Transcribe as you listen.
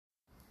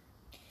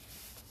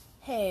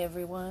Hey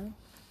everyone,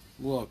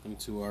 Welcome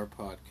to our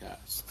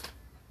podcast.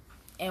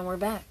 and we're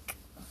back.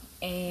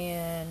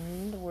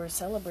 And we're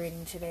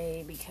celebrating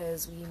today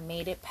because we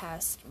made it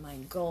past my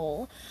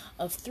goal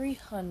of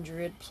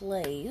 300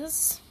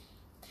 plays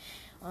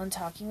on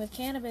Talking with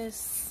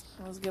Cannabis.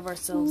 Let's give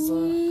ourselves a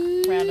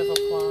round of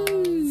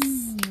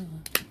applause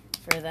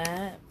for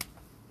that.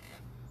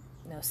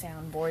 No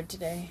soundboard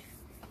today.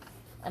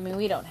 I mean,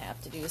 we don't have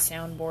to do a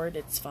soundboard,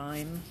 it's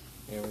fine.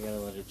 Yeah, we gotta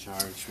let it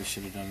charge. We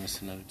should have done this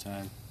another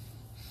time.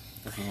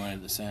 If we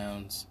wanted the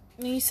sounds.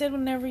 You said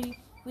whenever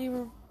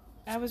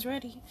I was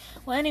ready.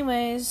 Well,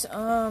 anyways,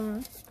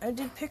 I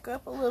did pick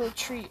up a little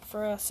treat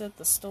for us at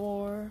the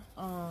store.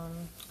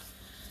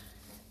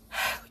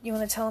 You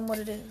want to tell them what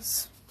it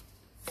is?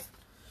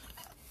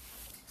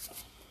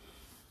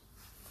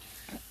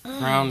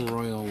 Crown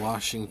Royal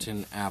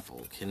Washington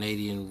Apple,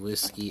 Canadian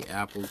Whiskey,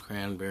 Apple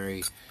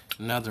Cranberry,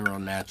 and other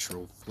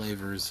all-natural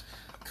flavors,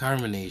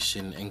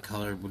 carbonation, and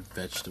colored with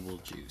vegetable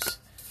juice.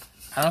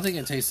 I don't think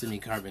it tastes any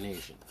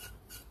carbonation.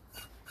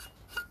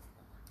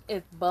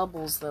 It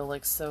bubbles, though,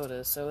 like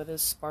soda, so it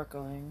is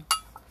sparkling.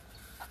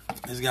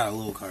 It's got a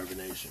little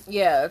carbonation.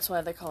 Yeah, that's why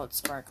they call it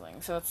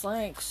sparkling. So it's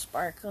like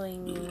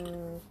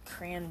sparkling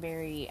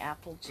cranberry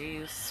apple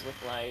juice with,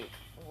 like,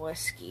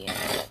 whiskey in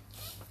it,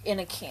 in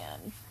a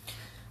can.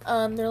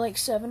 They're like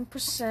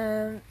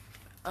 7%.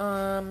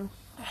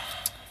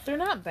 They're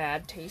not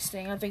bad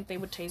tasting. I think they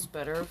would taste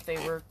better if they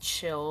were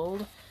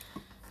chilled.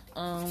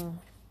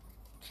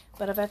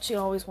 But I've actually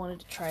always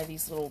wanted to try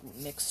these little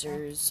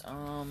mixers,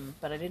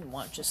 but I didn't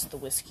want just the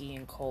whiskey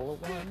and cola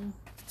one,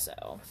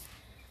 so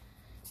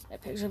I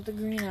picked up the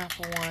green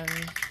apple one.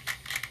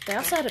 They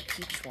also had a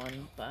peach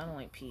one, but I don't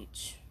like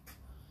peach.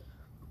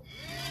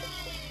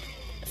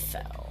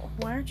 So,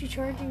 why aren't you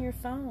charging your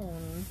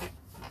phone?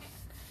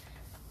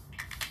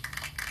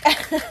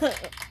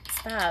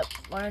 Stop.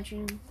 Why aren't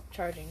you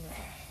charging your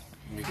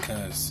phone?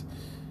 Because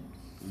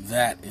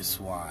that is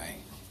why.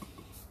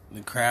 The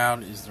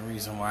crowd is the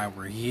reason why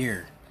we're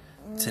here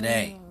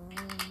today.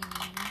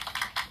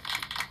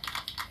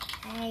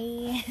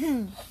 Hi.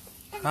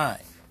 Hi.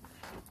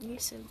 You're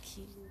so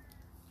cute.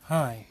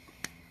 Hi.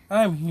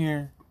 I'm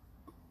here.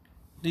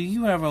 Do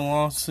you have a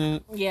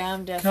lawsuit? Yeah,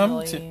 I'm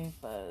definitely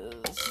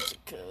buzzed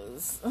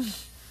because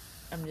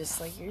I'm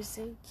just like, you're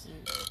so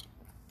cute.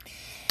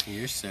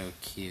 You're so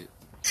cute.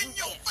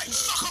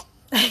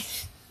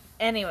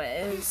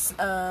 Anyways,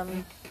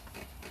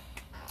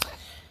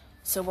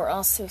 so we're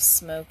also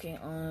smoking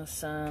on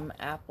some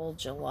apple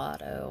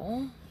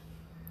gelato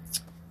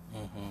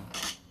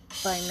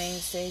by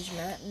Mainstage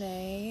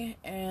Matinee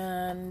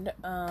and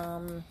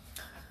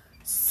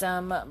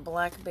some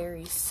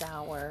blackberry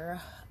sour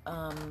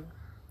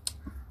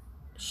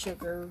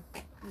sugar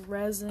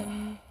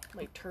resin,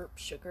 like terp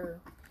sugar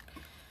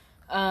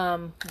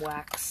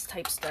wax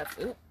type stuff.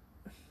 Oop,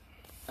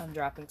 I'm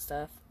dropping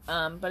stuff.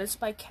 But it's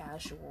by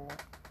Casual.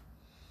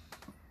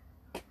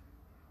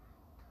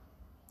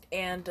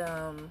 And,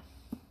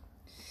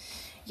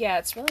 yeah,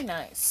 it's really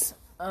nice.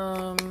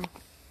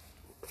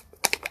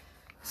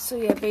 So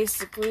yeah,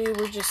 basically,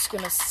 we're just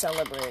gonna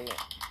celebrate.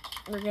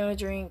 We're gonna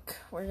drink,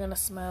 we're gonna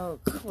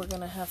smoke, we're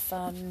gonna have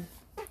fun.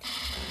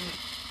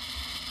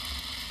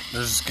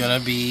 There's gonna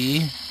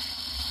be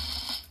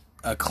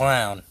a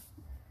clown.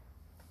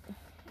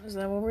 Is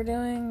that what we're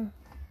doing?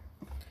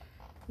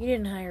 You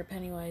didn't hire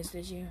Pennywise,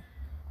 did you?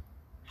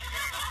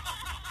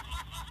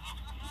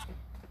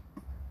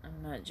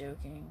 I'm not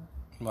joking.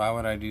 Why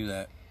would I do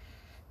that?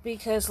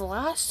 Because the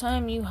last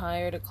time you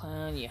hired a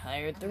clown, you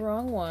hired the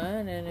wrong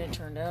one, and it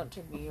turned out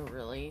to be a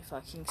really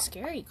fucking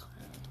scary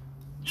clown.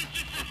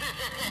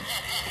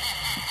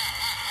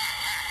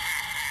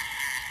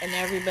 And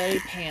everybody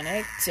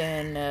panicked,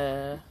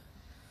 and,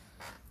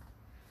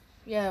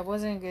 yeah, it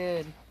wasn't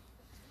good.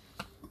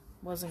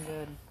 Wasn't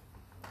good.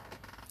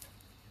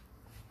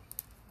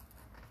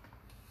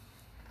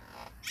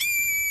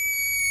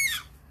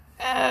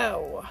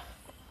 Ow!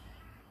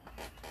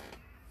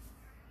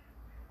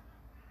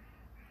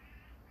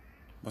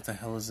 What the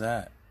hell is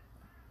that?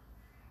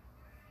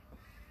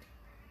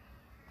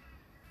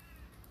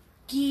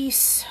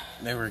 Geese.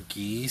 They were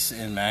geese,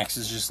 and Max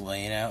is just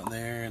laying out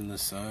there in the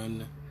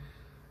sun.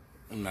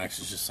 And Max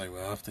is just like,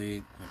 well, if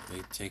they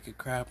take a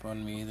crap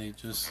on me, they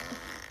just,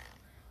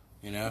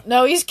 you know?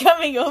 No, he's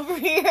coming over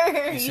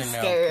here. He He's said,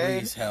 no, scared.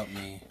 please help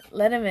me.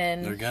 Let him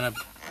in. They're gonna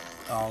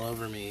all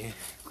over me.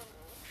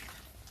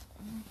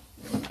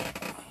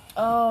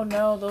 Oh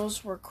no,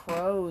 those were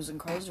crows, and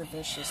crows are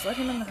vicious. Let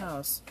him in the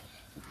house.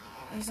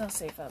 He's not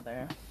safe out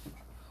there.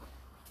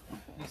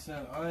 He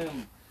said, I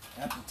am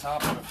at the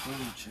top of the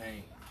food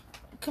chain.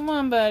 Come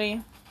on,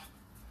 buddy.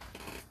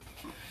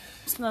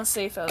 It's not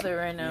safe out there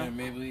right now. Yeah,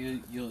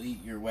 maybe you'll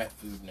eat your wet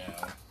food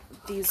now.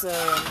 These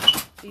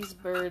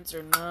birds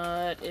are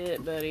not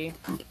it, buddy.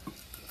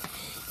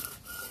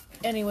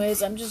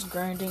 Anyways, I'm just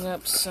grinding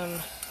up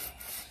some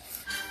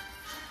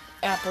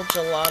apple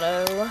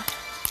gelato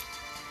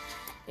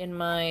in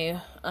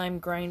my I'm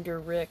Grinder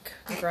Rick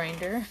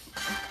grinder.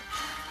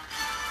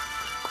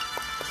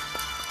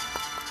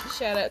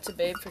 Shout out to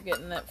Babe for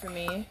getting that for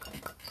me.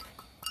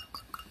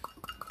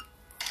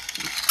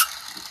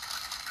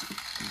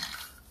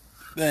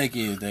 Thank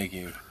you, thank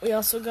you. We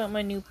also got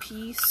my new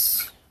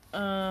piece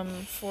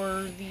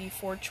for the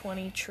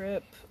 420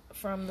 trip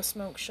from the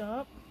smoke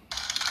shop.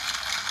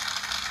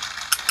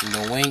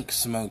 The Wink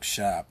Smoke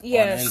Shop on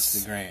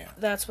Instagram.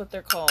 That's what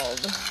they're called.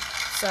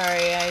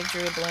 Sorry, I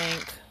drew a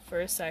blank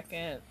for a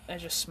second. I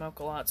just smoke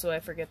a lot, so I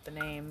forget the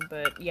name.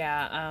 But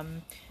yeah,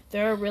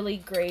 they're a really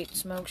great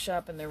smoke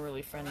shop, and they're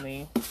really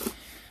friendly.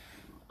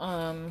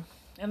 And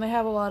they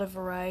have a lot of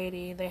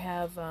variety. They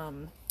have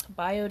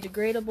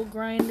biodegradable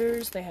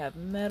grinders. They have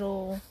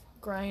metal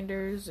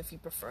grinders, if you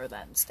prefer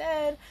that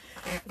instead.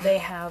 They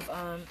have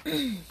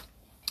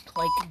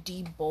like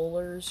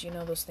debowlers, you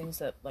know, those things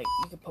that like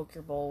you could poke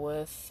your bowl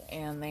with.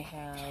 And they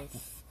have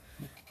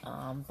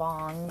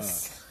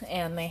bongs,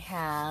 and they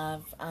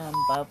have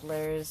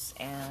bubblers,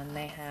 and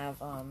they have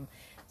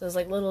those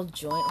like little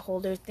joint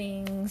holder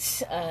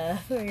things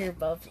where your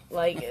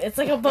like it's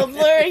like a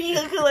bubbler.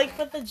 You could like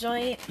put the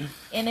joint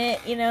in it,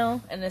 you know,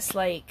 and it's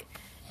like,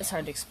 it's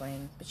hard to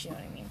explain, but you know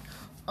what I mean.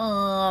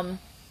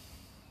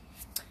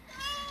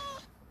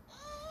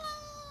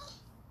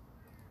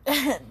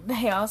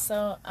 They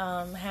also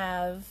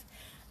have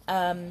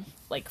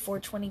like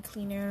 420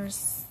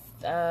 cleaners.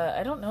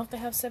 I don't know if they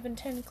have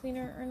 710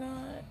 cleaner or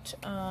not.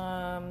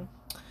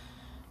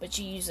 But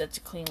you use it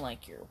to clean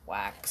like your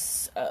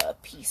wax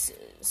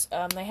pieces.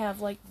 They have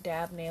like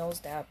dab nails,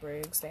 dab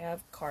rigs. They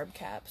have carb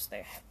caps.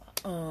 They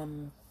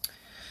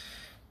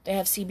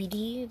have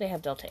CBD. They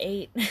have Delta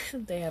 8.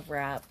 They have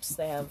wraps.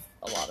 They have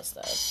a lot of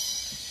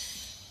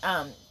stuff.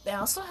 They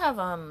also have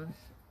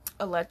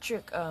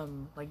electric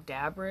like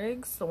dab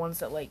rigs, the ones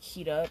that like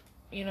heat up,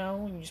 you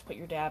know, and you just put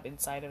your dab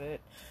inside of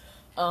it.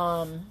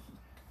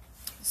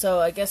 So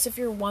I guess if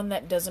you're one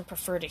that doesn't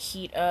prefer to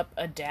heat up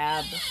a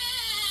dab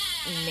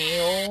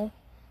nail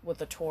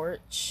with a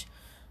torch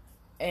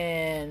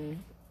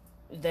and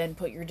then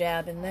put your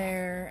dab in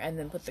there and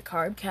then put the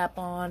carb cap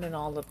on and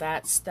all of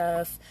that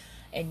stuff,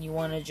 and you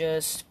want to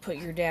just put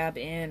your dab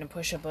in and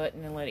push a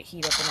button and let it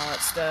heat up and all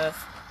that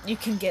stuff, you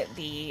can get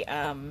the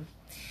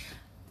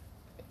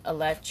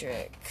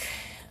electric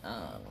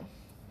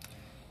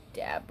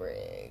dab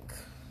rig.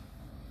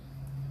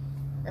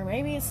 Or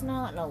maybe it's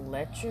not an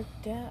electric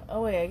dab.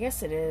 Oh wait, I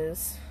guess it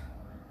is.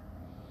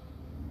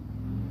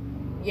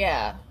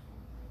 Yeah.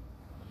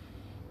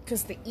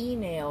 Because the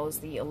e-nail is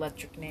the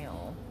electric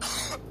nail.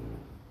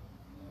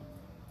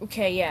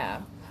 Okay,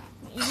 yeah.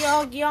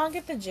 Y'all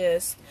get the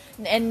gist.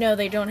 And no,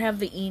 they don't have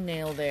the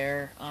e-nail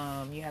there.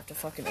 You have to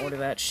fucking order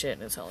that shit,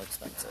 and it's hell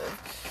expensive.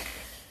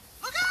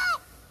 Look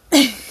out!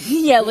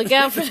 Yeah, look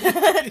out for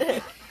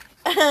that.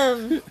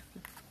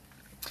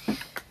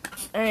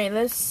 Alright,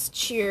 let's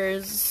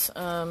cheers.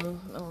 I'm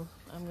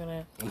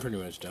pretty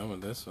much done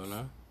with this one,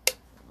 huh?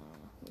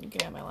 You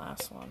can have my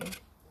last one.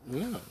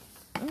 No.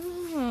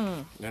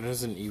 That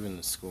doesn't even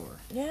the score.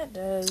 Yeah, it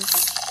does.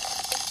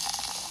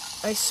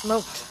 I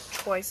smoked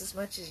twice as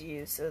much as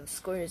you, so the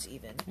score is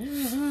even.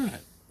 Yeah,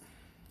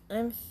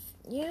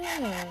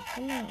 Yeah,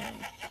 come on.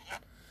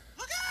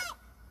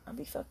 I'll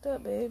be fucked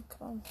up, babe.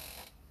 Come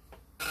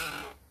on.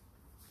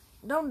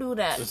 Don't do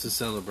that. It's a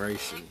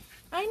celebration.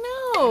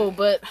 I know,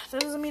 but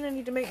that doesn't mean I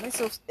need to make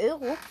myself ill.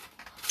 Well,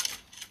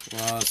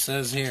 it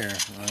says here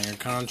on your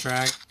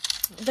contract.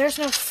 There's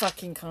no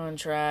fucking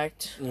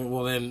contract.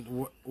 Well,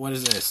 then, what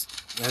is this?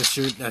 That's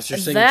your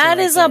signature. That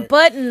is right a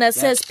button that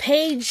says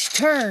page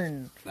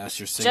turn. That's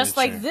your signature. Just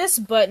like this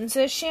button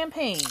says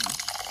champagne.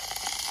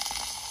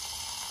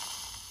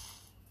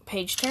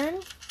 Page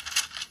turn.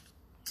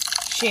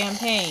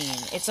 Champagne.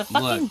 It's a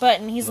fucking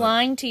button. He's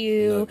lying to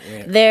you.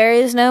 There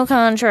is no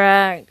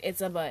contract.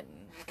 It's a button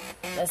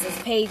that says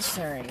page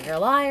turn. You're a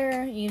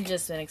liar. You've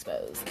just been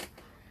exposed.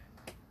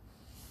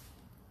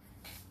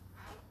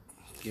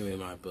 Give me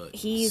my butt.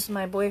 He's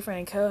my boyfriend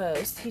and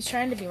co-host. He's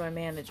trying to be my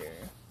manager.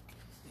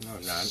 No,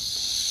 not.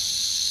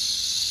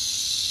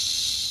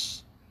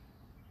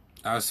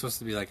 I was supposed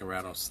to be like a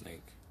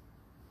rattlesnake.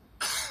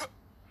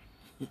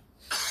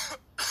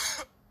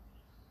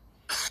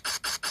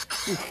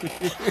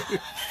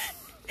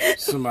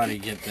 Somebody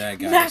get that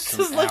guy. Max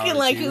is looking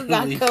like who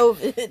got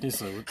COVID.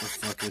 He's like, what the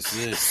fuck is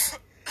this?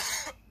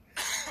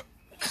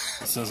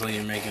 It sounds like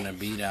you're making a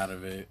beat out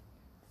of it.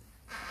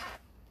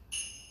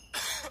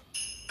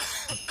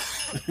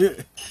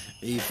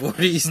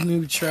 E40's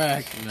new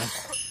track, you know.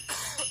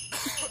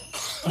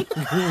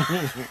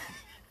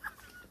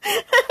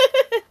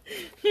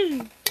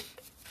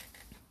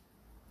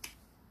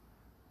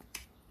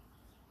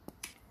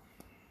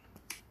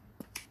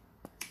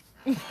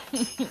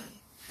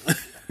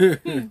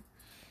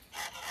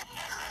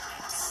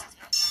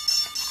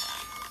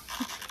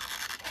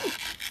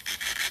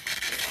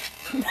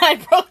 I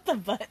broke the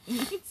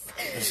buttons.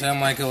 It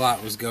sounded like a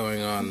lot was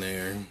going on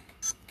there.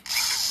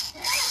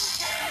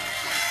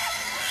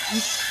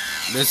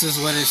 This is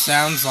what it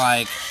sounds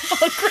like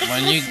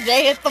when you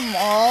day at the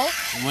mall.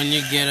 When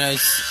you get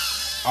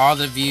us all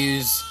the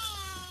views.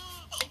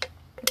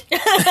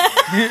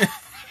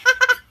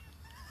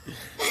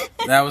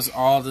 That was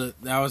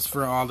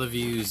for all the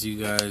views,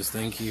 you guys.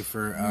 Thank you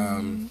for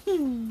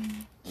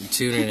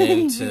tuning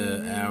in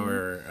to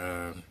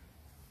our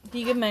Can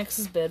you get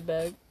Max's bed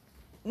back?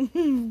 but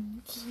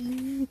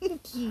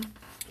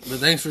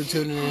thanks for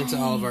tuning in to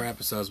all of our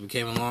episodes. We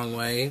came a long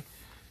way.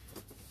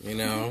 You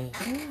know,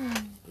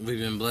 we've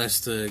been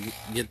blessed to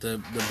get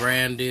the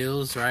brand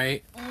deals,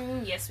 right?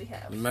 Yes, we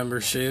have.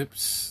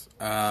 Memberships,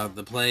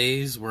 the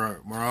plays. We're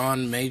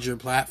on major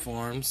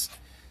platforms,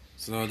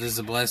 so this is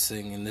a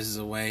blessing, and this is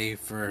a way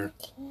for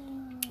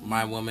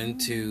my woman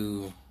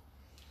to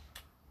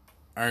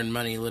earn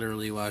money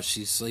literally while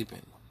she's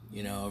sleeping,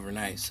 you know,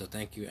 overnight. So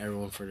thank you,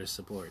 everyone, for the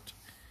support.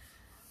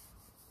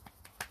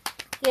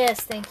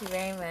 Yes, thank you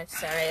very much.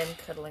 Sorry, I'm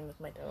cuddling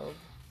with my dog.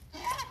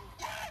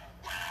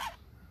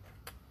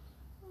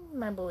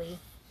 My boy.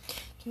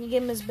 Can you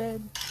give him his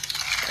bed?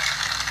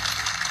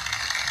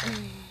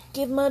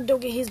 Give my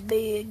doggy his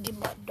bed. Give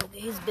my doggy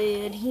his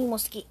bed. He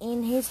wants to get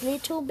in his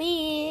little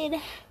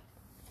bed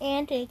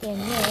and take a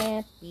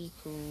nap. Be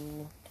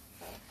cool.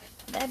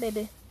 Bye,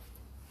 baby.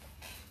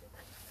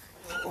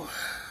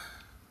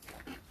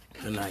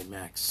 Good night,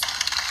 Max.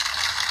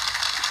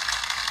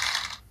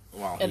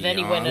 While And then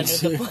he went under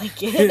yawns. the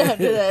blanket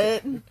after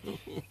that. And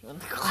the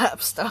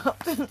clap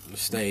stopped. The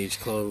stage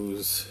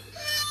closed.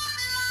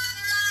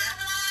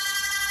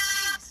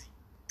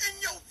 In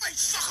your face,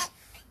 sucker!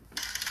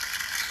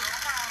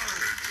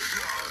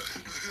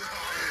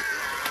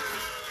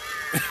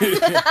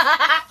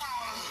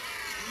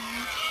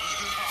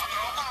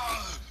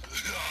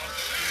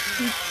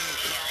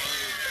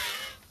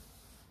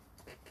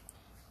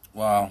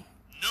 Wow.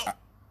 No.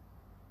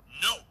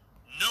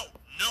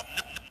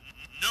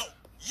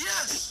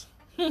 Yes!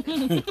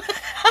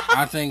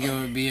 I think it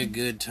would be a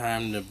good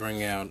time to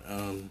bring out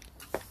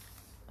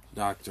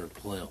Dr.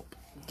 Plilp.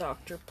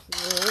 Dr.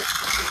 Plurt.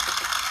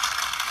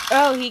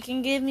 Oh, he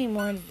can give me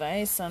more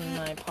advice on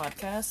my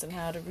podcast and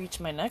how to reach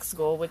my next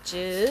goal, which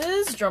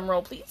is,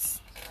 drumroll please,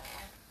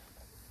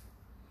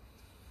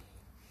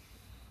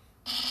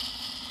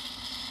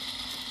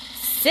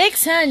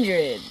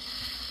 600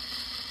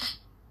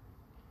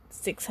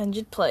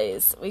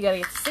 plays. We gotta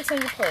get to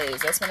 600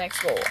 plays. That's my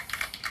next goal.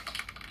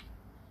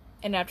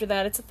 And after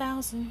that, it's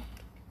 1,000.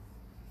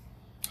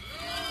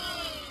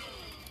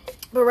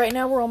 But right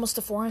now, we're almost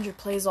to 400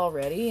 plays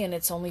already, and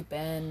it's only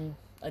been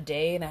a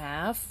day and a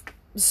half.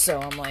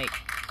 So I'm like,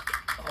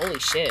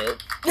 holy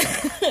shit.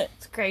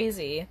 It's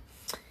crazy.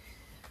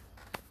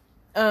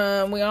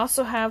 We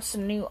also have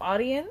some new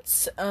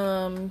audience.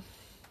 You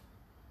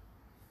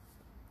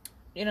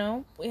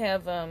know, we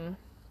have,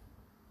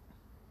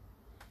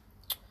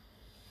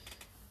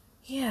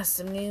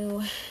 some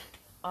new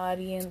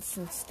audience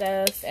and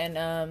stuff,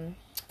 and,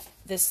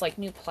 this, like,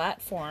 new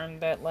platform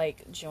that,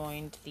 like,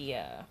 joined the,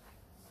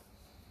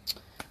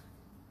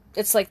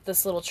 it's like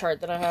this little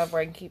chart that I have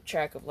where I can keep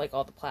track of, like,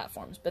 all the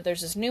platforms, but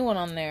there's this new one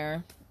on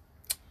there,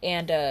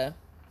 and, the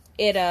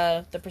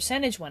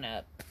percentage went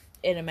up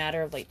in a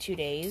matter of, like, 2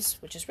 days,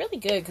 which is really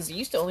good, because it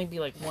used to only be,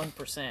 like,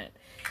 1%,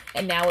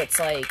 and now it's,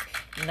 like,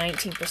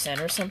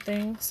 19% or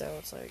something, so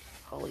it's like,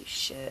 holy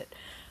shit.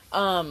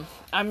 I'm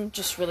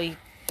just really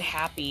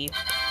happy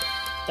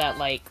that,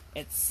 like,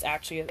 it's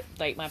actually,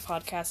 like, my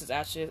podcast is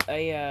actually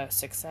a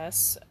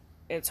success.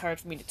 It's hard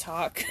for me to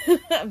talk.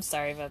 I'm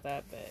sorry about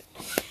that, but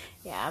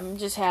yeah, I'm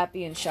just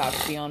happy and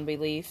shocked beyond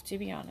belief, to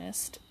be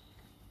honest.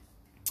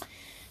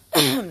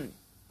 And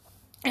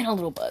a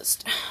little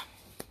buzzed.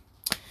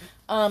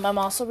 I'm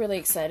also really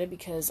excited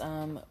because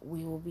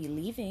we will be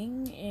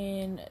leaving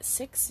in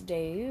 6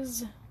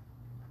 days.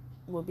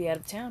 We'll be out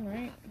of town,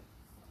 right?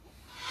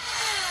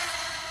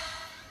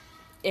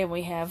 And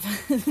we have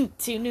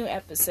 2 new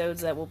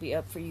episodes that will be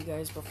up for you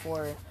guys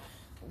before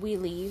we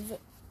leave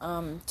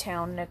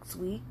town next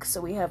week. So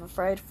we have a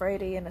Fried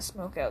Friday and a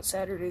Smoke Out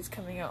Saturdays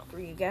coming out for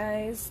you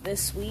guys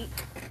this week.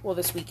 Well,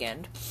 this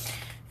weekend.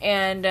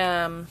 And,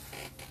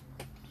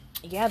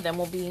 yeah, then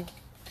we'll be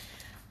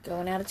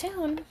going out of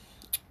town.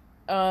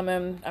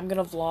 And I'm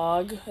gonna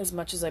vlog as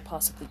much as I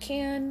possibly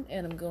can.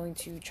 And I'm going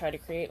to try to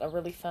create a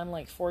really fun,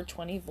 like,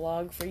 420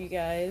 vlog for you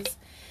guys.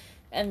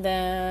 And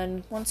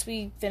then, once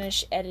we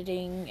finish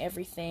editing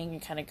everything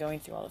and kind of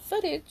going through all the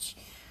footage,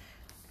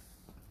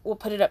 we'll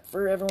put it up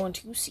for everyone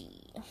to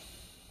see.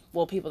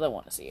 Well, people that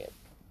want to see it.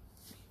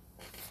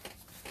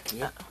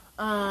 Yep.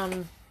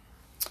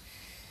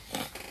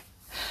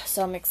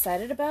 So I'm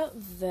excited about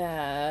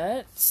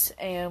that.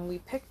 And we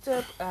picked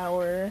up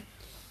our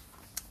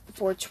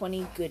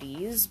 420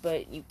 goodies,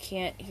 but you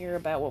can't hear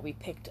about what we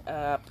picked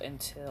up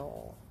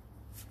until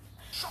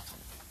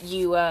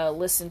you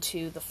listen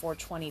to the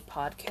 420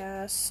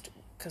 podcast,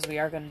 because we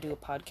are going to do a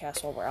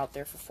podcast while we're out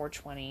there for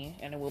 420,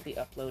 and it will be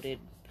uploaded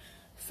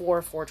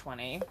for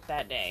 420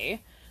 that day.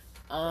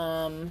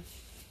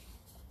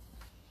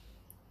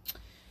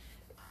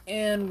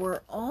 And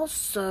we're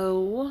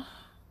also,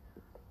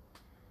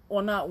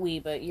 well, not we,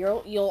 but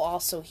you'll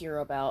also hear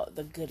about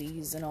the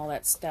goodies and all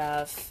that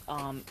stuff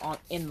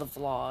in the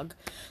vlog.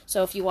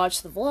 So if you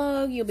watch the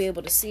vlog, you'll be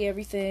able to see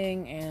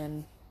everything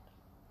and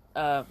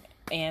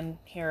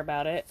hear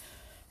about it.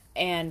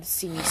 and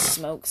see me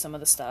smoke some of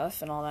the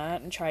stuff and all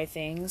that and try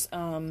things.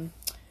 And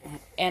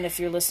if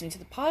you're listening to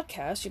the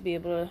podcast, you'll be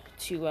able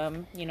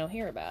to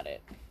hear about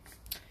it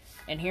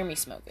and hear me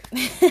smoke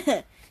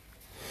it.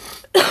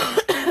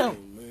 Oh,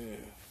 man.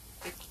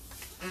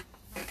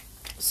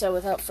 So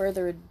without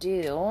further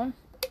ado,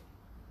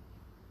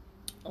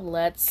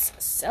 let's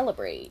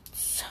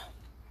celebrate.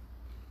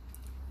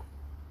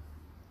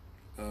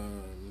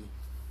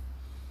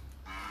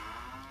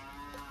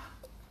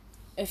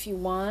 If you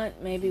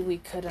want, maybe we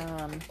could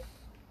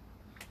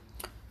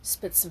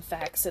spit some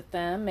facts at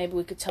them. Maybe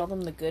we could tell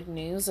them the good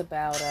news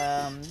about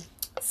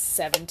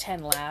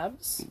 710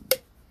 Labs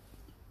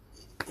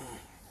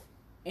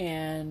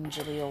and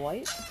Jaleel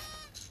White.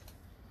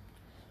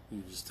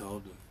 You just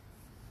told them.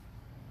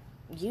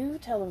 You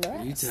tell them the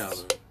rest. You tell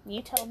them.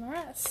 You tell them the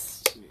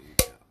rest.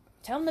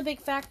 Tell them the big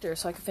factor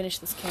so I can finish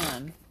this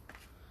can.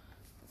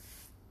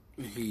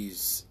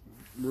 He's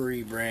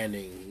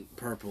rebranding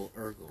Purple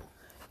Urkel.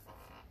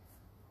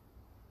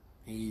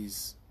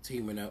 He's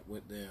teaming up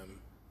with them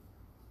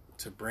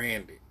to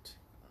brand it.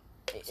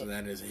 So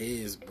that is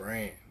his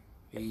brand.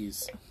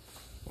 He's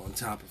on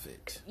top of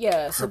it.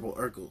 Yeah. Purple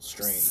Urkel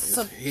strain is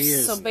So,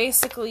 his. so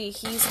basically,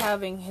 he's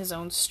having his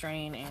own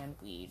strain and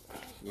weed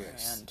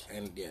Yes. brand.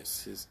 And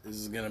yes, this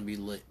is going to be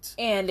lit.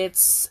 And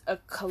it's a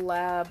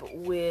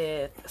collab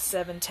with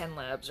 710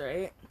 Labs,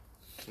 right?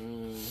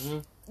 Mm-hmm.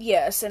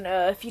 Yes, and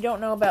if you don't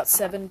know about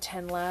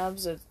 710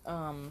 Labs,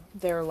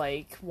 they're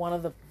like one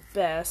of the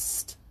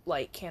best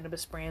like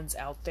cannabis brands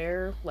out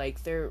there.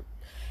 Like they're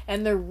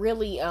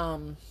really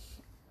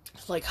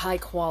like high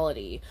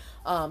quality.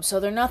 So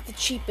they're not the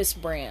cheapest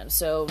brand.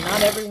 So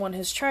not everyone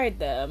has tried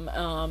them.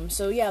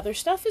 So yeah, their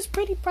stuff is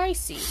pretty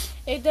pricey.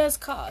 It does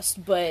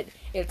cost, but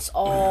it's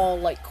all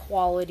like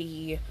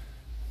quality,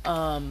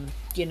 non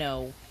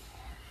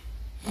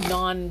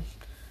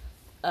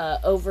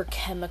over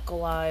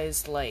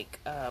chemicalized like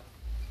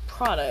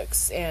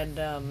products, and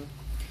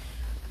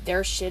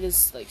their shit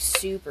is like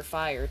super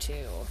fire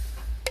too.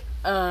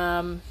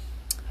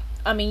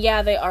 I mean,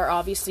 yeah, they are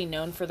obviously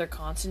known for their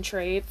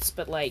concentrates,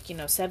 but like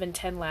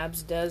 710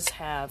 Labs does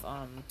have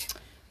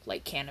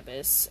like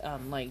cannabis,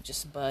 like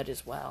just bud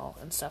as well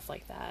and stuff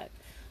like that.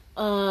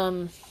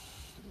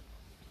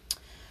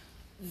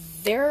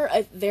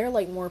 They're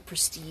like more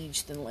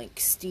prestige than like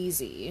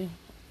Steezy,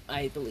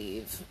 I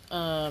believe.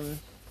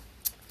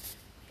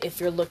 If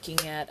you're looking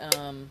at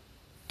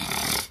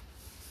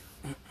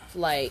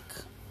like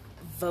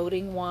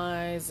voting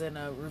wise and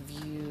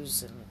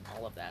reviews and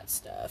all of that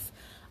stuff.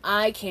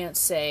 I can't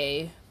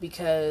say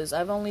because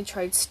I've only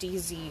tried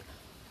Steezy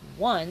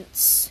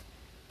once,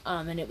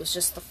 and it was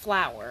just the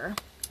flower.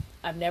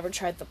 I've never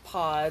tried the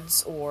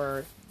pods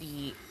or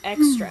the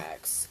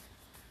extracts.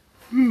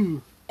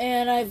 And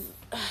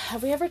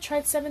have we ever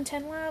tried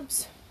 710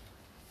 Labs?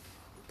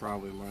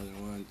 Probably more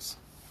than once.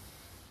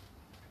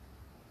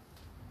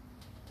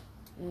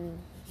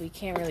 We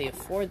can't really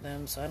afford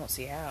them, so I don't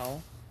see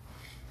how.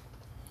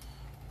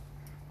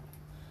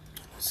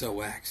 So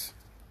wax.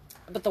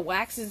 But the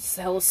wax is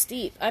hella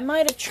steep. I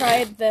might have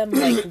tried them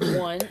like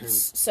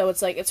once, so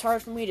it's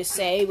hard for me to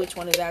say which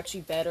one is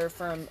actually better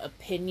from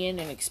opinion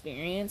and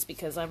experience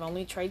because I've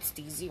only tried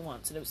Steezy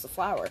once and it was the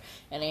flower,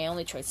 and I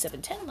only tried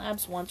 710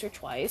 Labs once or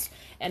twice,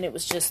 and it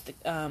was just the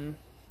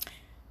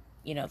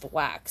the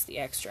wax, the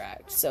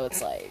extract. So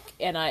it's like,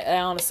 and I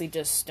honestly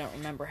just don't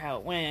remember how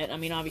it went. I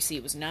mean, obviously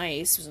it was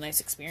nice, it was a nice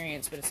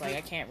experience, but it's like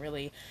I can't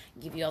really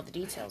give you all the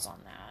details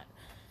on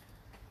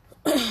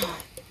that.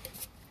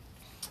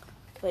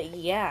 But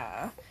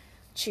yeah,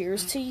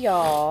 cheers to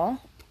y'all.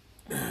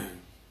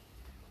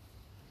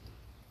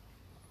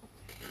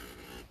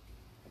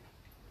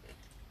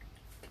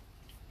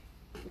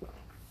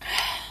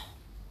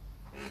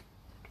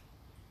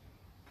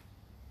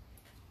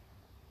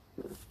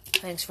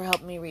 Thanks for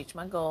helping me reach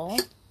my goal.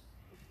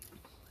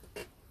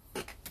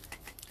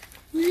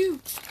 Woo!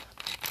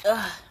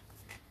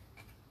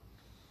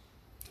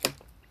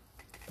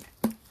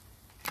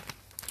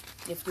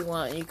 If you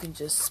want, you can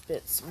just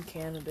spit some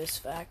cannabis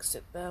facts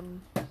at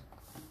them. But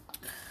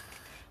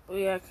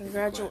yeah,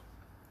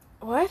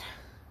 What?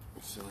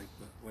 So like,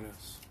 what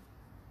else?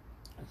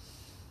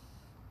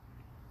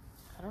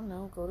 I don't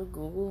know. Go to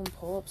Google and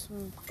pull up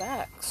some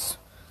facts.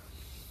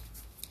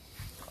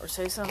 Or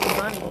say something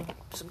funny.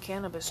 Some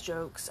cannabis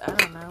jokes. I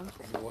don't know.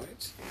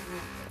 What?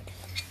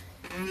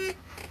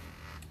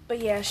 But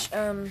yeah,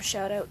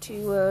 shout out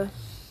to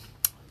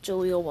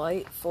Jaleel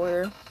White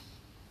for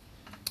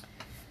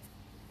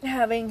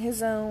having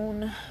his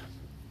own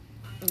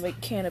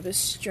like cannabis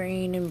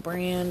strain and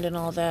brand and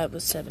all that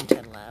with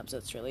 710 Labs.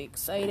 That's really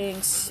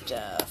exciting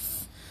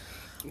stuff.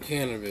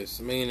 Cannabis,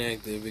 main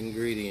active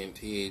ingredient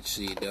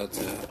THC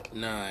delta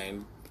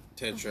 9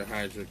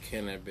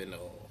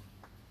 tetrahydrocannabinol,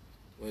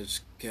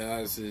 which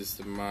causes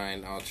the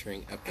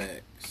mind-altering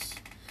effects.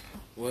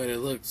 What it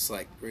looks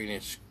like,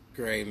 greenish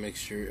gray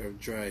mixture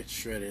of dried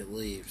shredded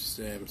leaves,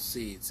 stems,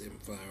 seeds,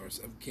 and flowers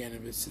of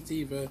cannabis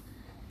sativa,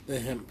 the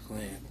hemp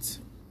plant.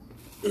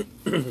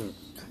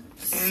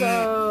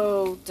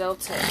 So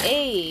Delta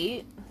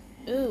 8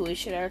 Ooh, we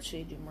should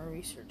actually do more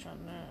research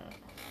on that.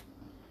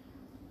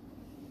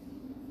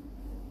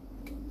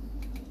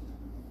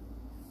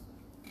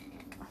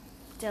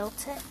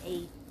 Delta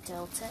 8,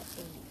 Delta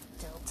 8,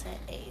 Delta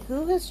 8.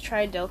 Who has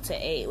tried Delta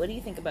 8? What do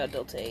you think about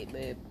Delta 8,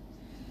 babe?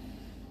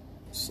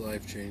 It's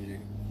life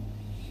changing.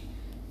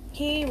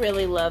 He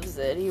really loves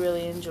it. He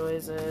really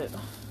enjoys it.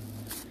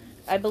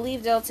 I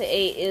believe Delta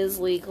 8 is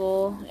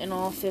legal in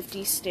all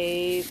 50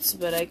 states,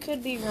 but I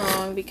could be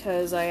wrong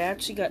because I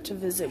actually got to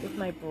visit with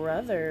my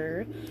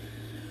brother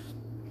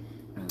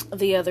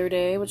the other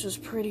day, which was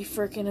pretty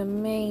freaking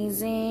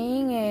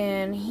amazing,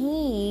 and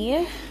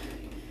he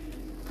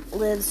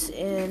lives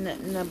in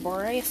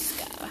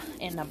Nebraska,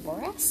 and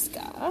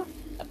Nebraska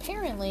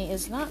apparently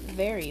is not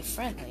very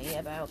friendly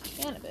about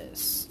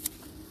cannabis.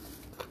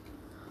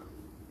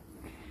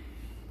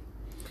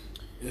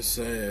 It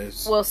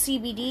says... Well,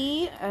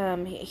 CBD,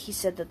 he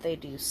said that they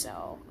do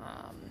sell,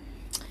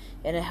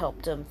 and it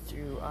helped him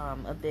through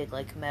a big,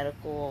 like,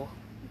 medical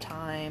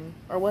time,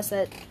 or was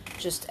that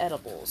just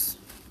edibles?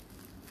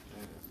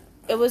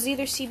 It was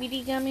either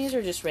CBD gummies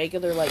or just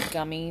regular, like,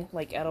 gummy,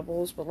 like,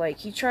 edibles, but, like,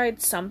 he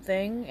tried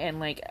something, and,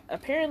 like,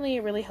 apparently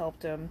it really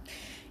helped him,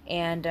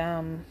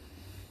 and,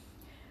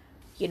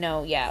 you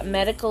know, yeah,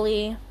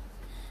 medically,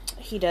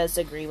 he does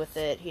agree with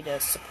it, he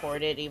does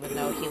support it, even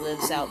though he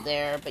lives out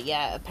there, but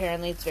yeah,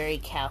 apparently it's very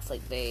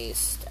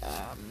Catholic-based,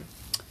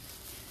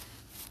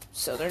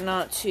 so they're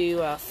not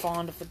too,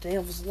 fond of the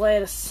devil's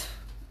lettuce,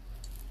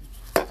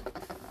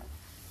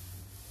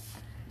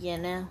 you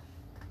know?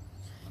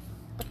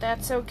 But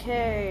that's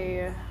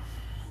okay.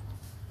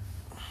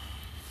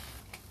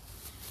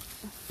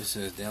 It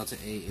says Delta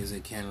 8 is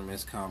a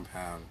cannabis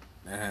compound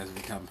that has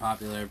become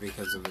popular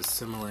because of its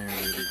similarity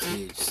to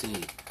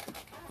THC,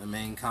 the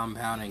main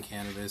compound in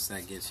cannabis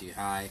that gets you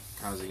high,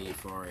 causing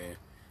euphoria,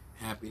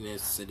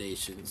 happiness,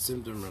 sedation,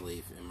 symptom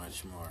relief, and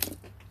much more.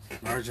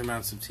 Large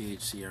amounts of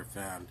THC are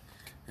found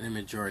in a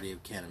majority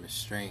of cannabis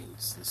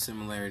strains. The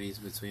similarities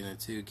between the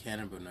two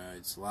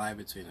cannabinoids lie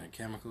between their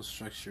chemical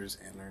structures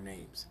and their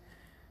names.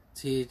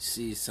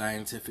 THC's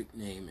scientific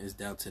name is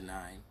Delta-9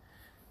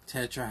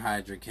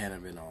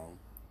 tetrahydrocannabinol,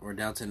 or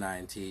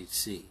Delta-9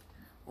 THC,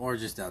 or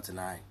just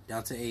Delta-9.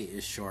 Delta-8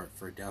 is short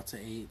for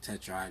Delta-8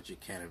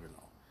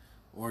 tetrahydrocannabinol,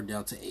 or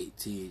Delta-8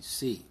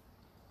 THC.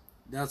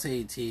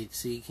 Delta-8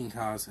 THC can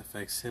cause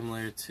effects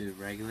similar to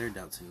regular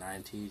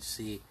Delta-9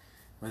 THC,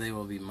 but they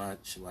will be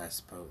much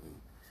less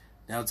potent.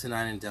 Delta-9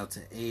 and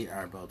Delta-8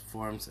 are both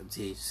forms of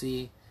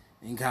THC.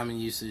 In common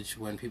usage,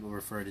 when people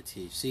refer to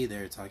THC,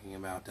 they're talking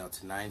about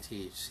Delta-9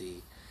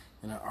 THC.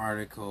 In an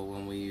article,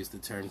 when we use the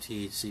term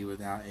THC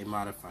without a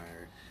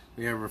modifier,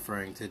 we are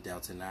referring to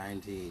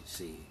Delta-9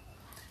 THC.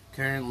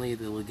 Currently,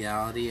 the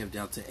legality of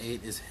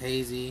Delta-8 is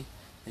hazy.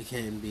 It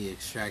can be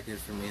extracted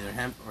from either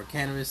hemp or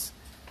cannabis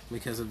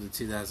because of the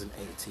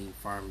 2018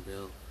 Farm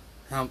Bill.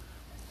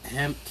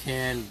 Hemp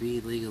can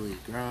be legally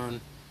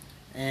grown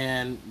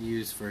and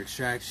used for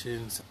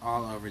extractions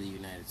all over the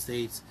United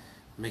States,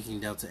 making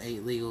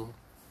Delta-8 legal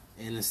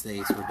in the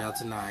states where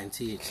Delta-9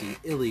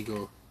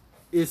 THC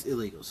is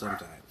illegal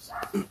sometimes.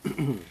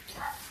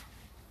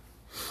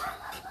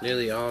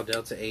 Nearly all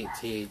Delta-8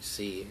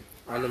 THC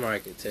on the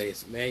market today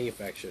is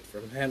manufactured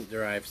from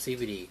hemp-derived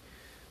CBD,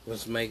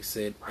 which makes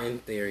it, in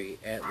theory,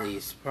 at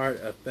least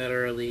part of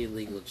federally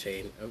legal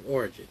chain of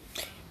origin.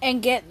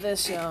 And get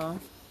this, y'all.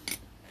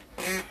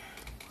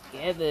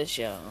 Get this,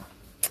 y'all.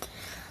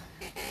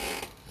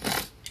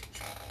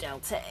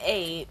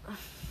 Delta-8.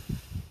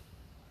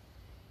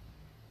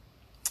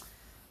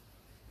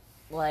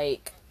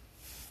 Like,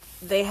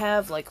 they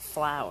have, like,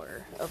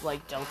 flour of,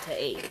 like,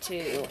 Delta-8,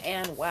 too,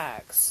 and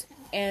wax,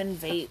 and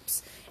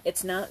vapes.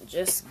 It's not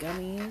just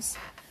gummies.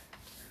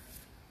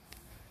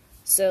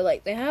 So,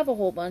 like, they have a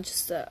whole bunch of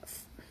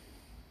stuff.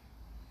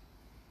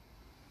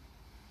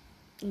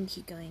 You can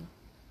keep going.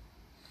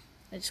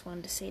 I just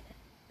wanted to say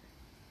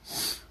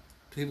that.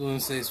 People in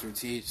states where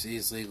THC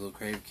is legal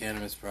crave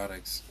cannabis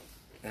products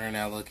and are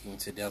now looking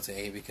to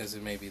Delta-8 because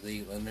it may be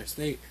legal in their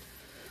state,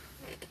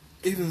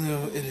 even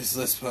though it is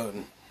less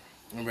potent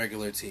than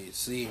regular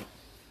THC.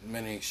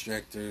 Many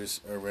extractors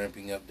are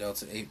ramping up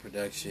Delta-8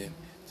 production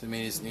to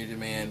meet its new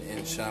demand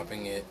and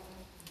shipping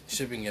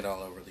it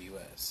all over the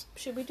U.S.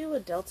 Should we do a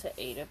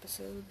Delta-8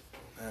 episode?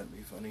 That'd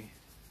be funny.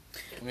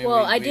 I mean,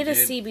 Well, we I did a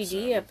did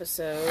CBD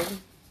episode.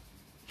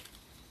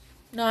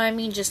 No, I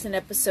mean just an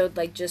episode,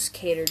 like, just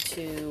catered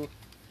to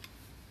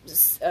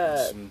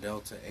some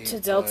Delta-8. to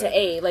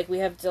Delta-8. Like, we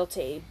have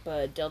Delta-8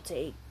 bud,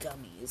 Delta-8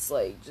 gummies,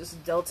 like,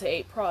 just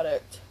Delta-8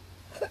 product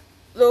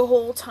the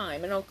whole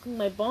time. And I'll clean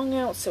my bong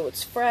out so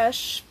it's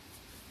fresh.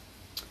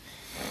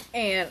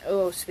 And,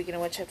 oh, speaking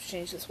of which, I have to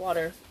change this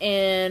water.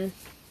 And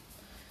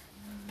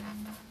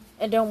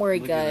don't worry,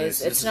 Look at guys,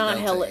 this. it's This not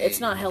is hella, Delta-8. it's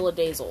not hella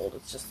days old.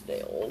 It's just a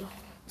day old.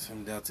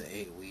 Some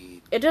Delta-8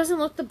 weed. It doesn't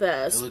look the It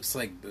best. looks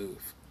like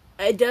boof.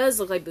 It does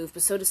look like boof,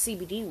 but so does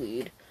CBD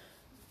weed.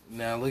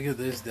 Now look at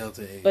this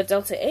Delta-8. But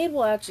Delta-8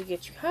 will actually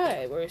get you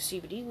high, whereas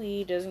CBD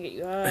weed doesn't get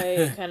you high.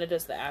 It kind of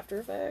does the after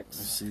Let's effects.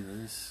 see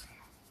this.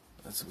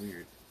 That's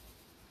weird.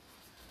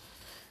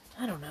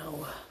 I don't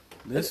know.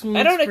 This one I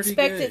looks don't pretty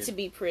expect good. it to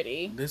be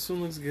pretty. This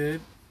one looks good.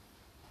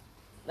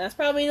 That's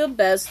probably the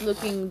best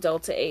looking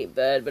Delta 8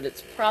 bed, but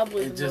it's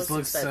probably It the just most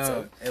looks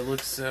expensive. so. It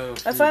looks so.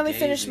 I finally fugazi.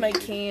 finished my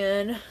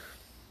can.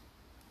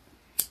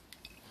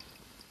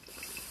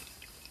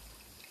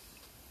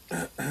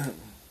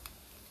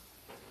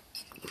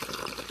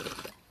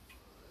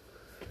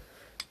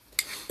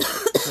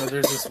 So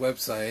there's this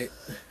website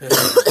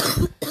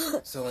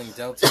selling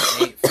Delta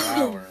 8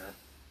 flour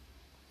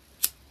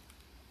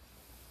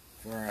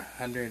for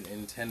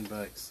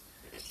 $110,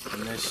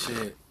 and this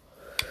shit,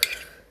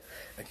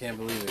 I can't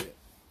believe it.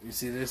 You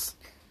see this?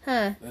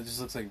 Huh. That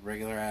just looks like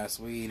regular ass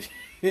weed.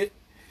 Yeah.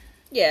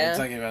 They're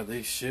talking about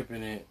they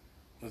shipping it.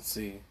 Let's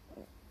see.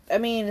 I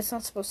mean, it's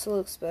not supposed to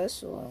look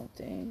special, I don't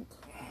think.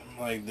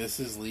 Like, this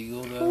is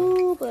legal though.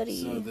 Ooh,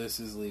 buddy. So this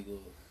is legal.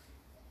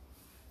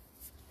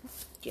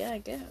 Yeah, I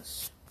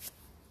guess.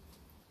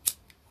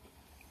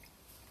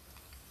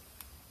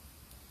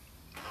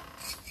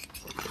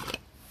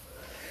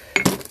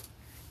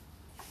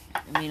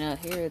 I mean, out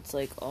here it's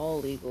like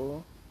all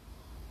legal.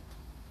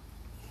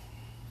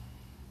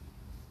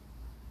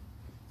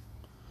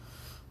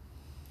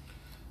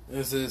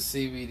 This is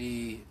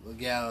CBD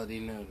legality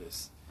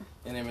notice.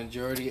 In a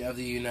majority of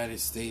the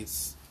United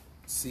States,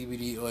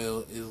 CBD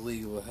oil is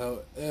legal.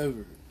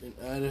 However, in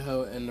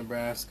Idaho and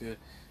Nebraska,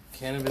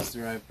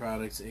 cannabis-derived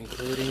products,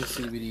 including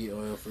CBD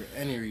oil, for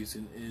any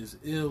reason, is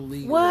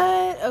illegal.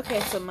 What? Okay,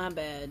 so my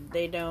bad.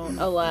 They don't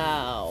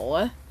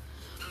allow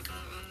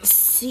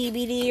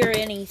CBD or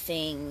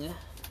anything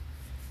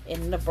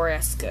in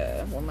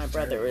Nebraska, where my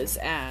brother is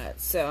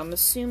at. So I'm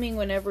assuming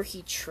whenever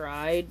he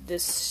tried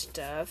this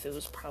stuff, it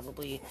was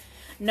probably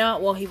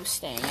not while he was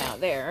staying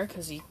out there,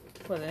 because he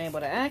wasn't able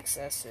to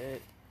access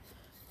it.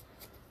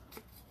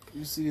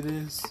 You see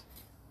this?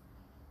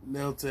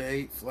 Delta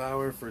 8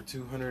 flour for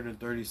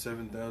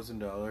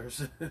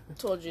 $237,000.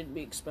 Told you it'd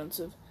be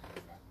expensive.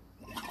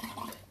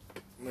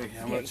 Like,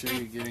 how much are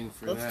you getting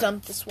for Let's that?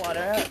 dump this water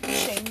out and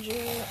change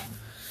it.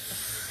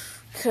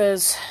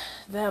 Because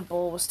that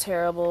bowl was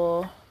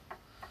terrible.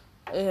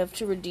 I have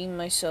to redeem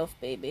myself,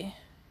 baby.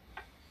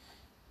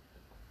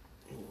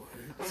 What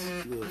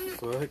the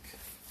fuck?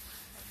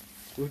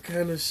 What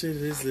kind of shit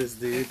is this,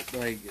 dude?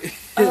 Like,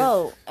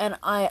 Oh, and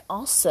I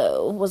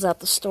also was at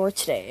the store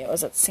today. I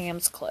was at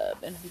Sam's Club.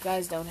 And if you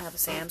guys don't have a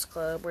Sam's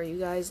Club where you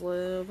guys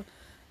live,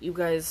 you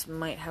guys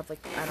might have,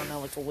 like, I don't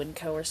know, like a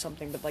Winco or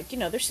something. But, like, you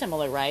know, they're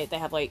similar, right? They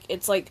have, like,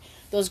 it's like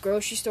those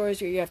grocery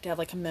stores where you have to have,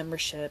 like, a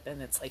membership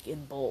and it's, like,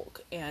 in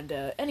bulk. And,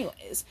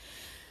 anyways,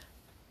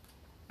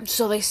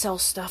 so they sell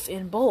stuff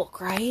in bulk,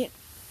 right?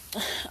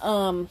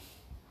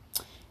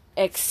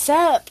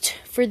 Except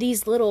for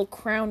these little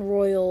Crown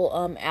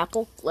Royal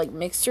apple like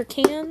mixer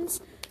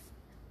cans,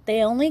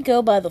 they only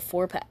go by the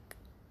 4-pack,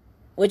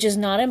 which is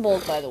not in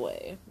bulk, by the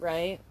way,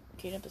 right?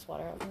 Can you dump this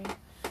water out for me?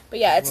 But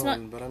yeah, it's hold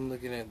on, not. But I'm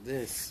looking at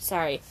this.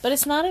 Sorry, but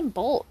it's not in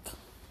bulk.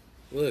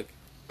 Look,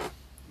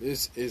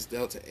 this is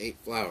Delta 8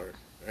 flour,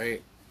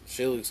 right?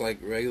 Shit looks like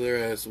regular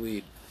ass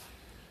weed,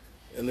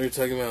 and they're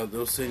talking about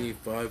they'll send you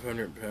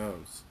 500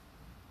 pounds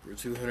for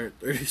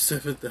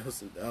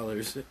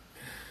 $237,000.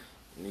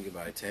 And you can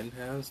buy 10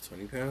 pounds,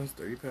 20 pounds,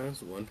 30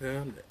 pounds, 1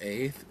 pound, an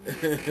eighth,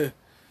 a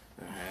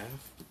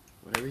half,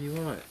 whatever you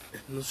want.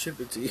 And they'll ship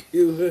it to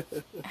you.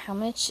 How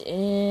much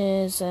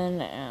is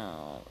an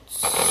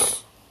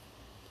ounce?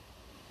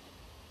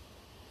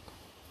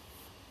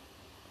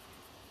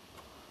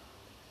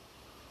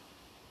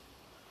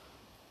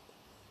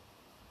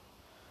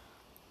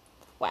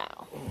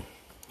 Wow.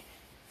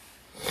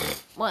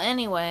 Well,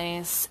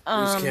 anyways,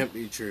 This can't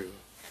be true.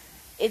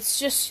 it's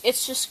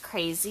just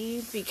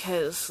crazy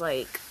because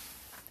like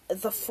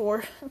the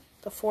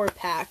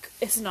 4-pack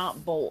is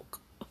not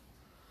bulk,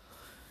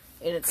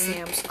 and it's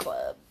Sam's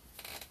Club.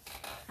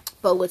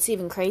 But what's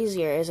even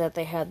crazier is that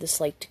they had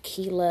this like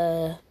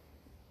tequila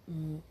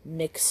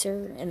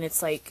mixer, and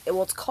it's like,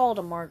 well, it's called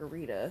a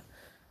margarita,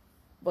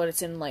 but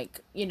it's in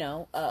like, you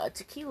know, a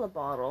tequila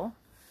bottle.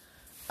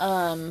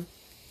 And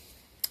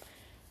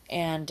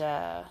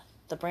the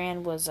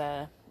brand was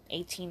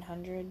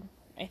 1800,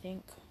 I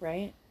think,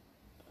 right?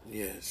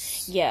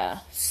 Yes. Yeah,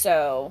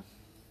 so,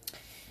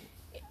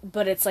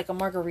 but it's like a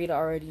margarita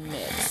already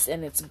mixed,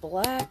 and it's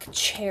black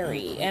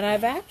cherry, and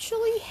I've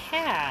actually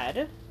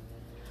had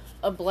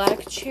a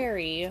black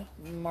cherry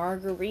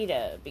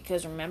margarita,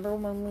 because remember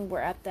when we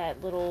were at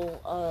that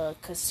little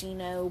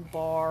casino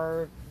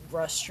bar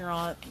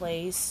restaurant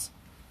place?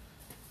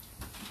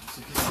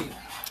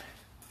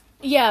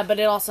 Yeah, but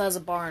it also has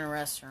a bar and a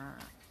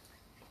restaurant.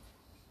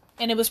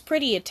 And it was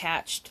pretty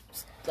attached,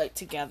 like,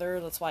 together.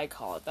 That's why I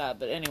call it that.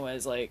 But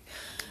anyways, like,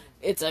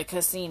 it's a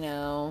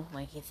casino,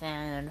 like you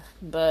said.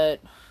 But,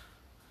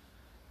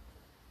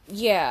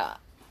 yeah.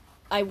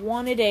 I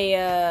wanted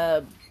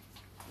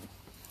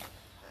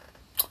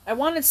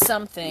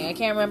something. I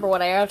can't remember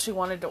what I actually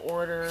wanted to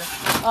order.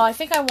 Oh, I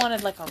think I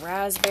wanted, like, a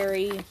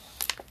raspberry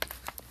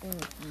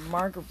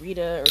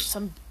margarita or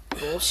some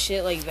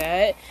bullshit like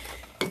that.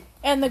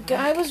 And the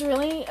guy was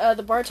really,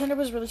 the bartender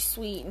was really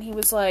sweet. And he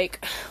was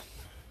like,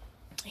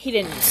 he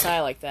didn't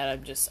sigh like that.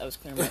 I was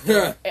clearing my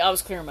throat. I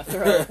was clearing my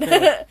throat.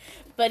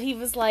 But he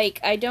was like,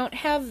 I don't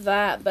have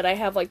that, but I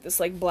have like this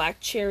like black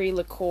cherry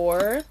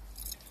liqueur.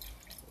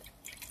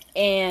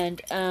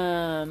 And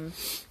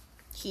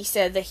he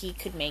said that he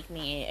could make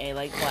me a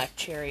like black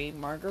cherry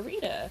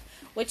margarita,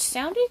 which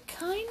sounded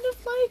kind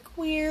of like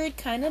weird,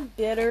 kind of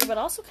bitter, but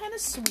also kind of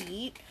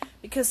sweet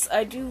because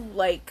I do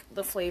like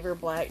the flavor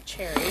black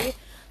cherry.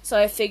 So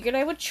I figured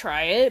I would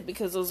try it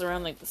because it was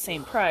around like the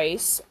same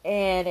price,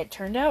 and it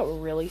turned out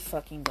really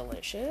fucking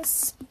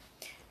delicious.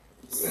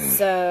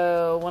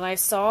 So when I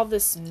saw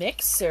this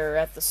mixer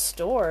at the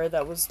store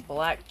that was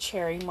black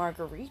cherry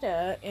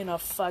margarita in a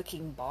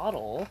fucking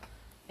bottle,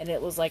 and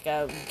it was like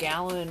a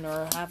gallon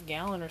or a half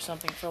gallon or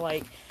something for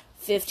like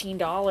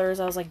 $15,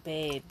 I was like,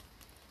 babe,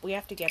 we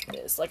have to get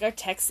this. Like, I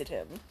texted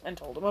him and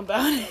told him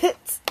about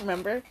it,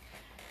 remember?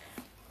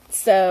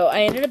 So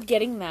I ended up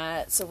getting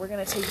that, so we're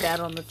going to take that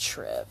on the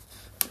trip.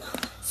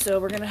 So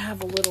we're going to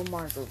have a little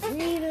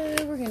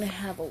margarita, we're going to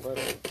have a little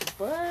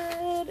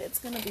bud, it's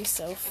going to be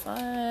so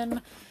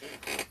fun.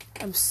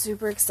 I'm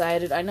super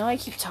excited. I know I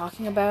keep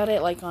talking about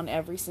it, like, on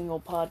every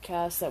single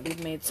podcast that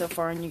we've made so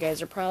far, and you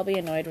guys are probably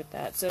annoyed with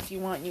that, so if you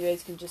want, you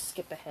guys can just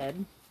skip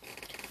ahead.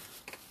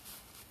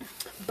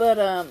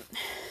 But,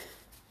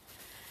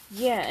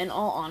 yeah, in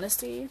all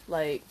honesty,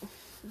 like,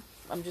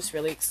 I'm just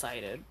really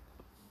excited.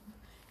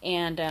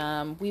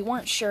 And we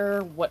weren't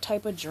sure what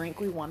type of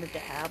drink we wanted to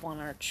have on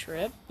our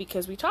trip,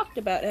 because we talked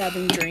about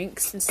having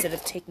drinks instead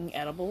of taking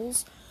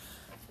edibles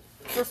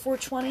for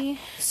 420.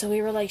 So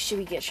we were like, should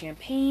we get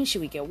champagne? Should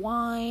we get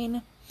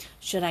wine?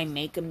 Should I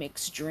make a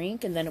mixed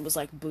drink? And then it was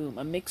like, boom,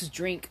 a mixed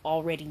drink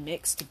already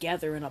mixed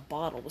together in a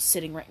bottle was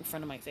sitting right in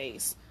front of my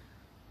face.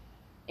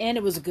 And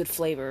it was a good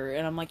flavor.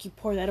 And I'm like, you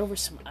pour that over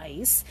some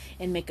ice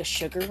and make a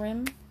sugar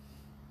rim.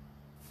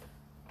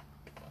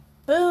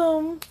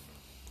 Boom.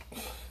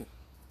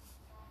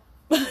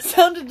 It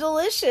sounded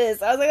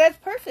delicious. I was like, that's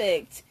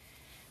perfect.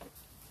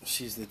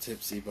 She's the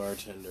tipsy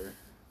bartender.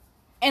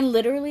 And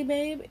literally,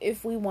 babe,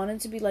 if we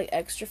wanted to be like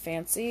extra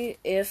fancy,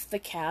 if the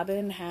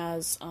cabin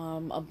has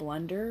a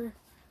blender,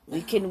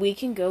 we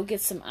can go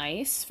get some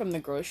ice from the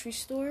grocery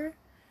store,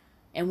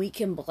 and we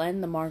can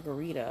blend the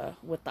margarita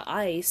with the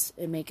ice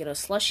and make it a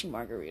slushy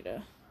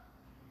margarita.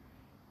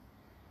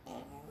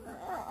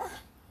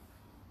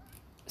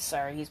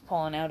 Sorry, he's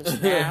pulling out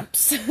his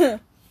naps.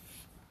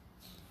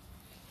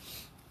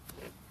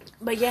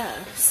 But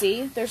yeah,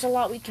 see, there's a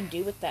lot we can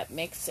do with that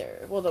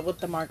mixer. Well, with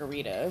the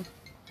margarita.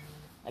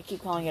 I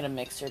keep calling it a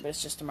mixer, but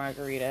it's just a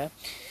margarita.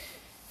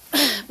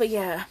 But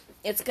yeah,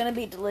 it's gonna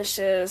be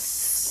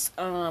delicious.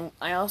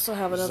 I also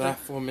have another. Is that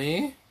for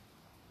me?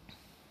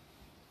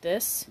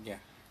 This? Yeah.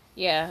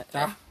 Yeah.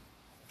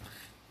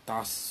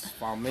 Das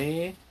for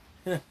me?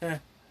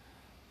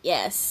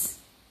 Yes.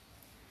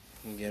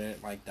 You can get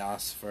it like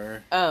das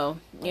for. Oh,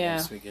 yeah. I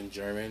speak in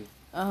German.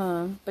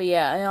 But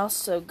yeah, I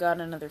also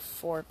got another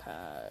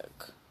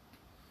 4-pack.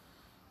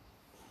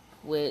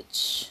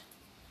 Which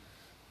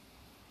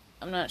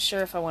I'm not sure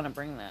if I want to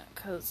bring that,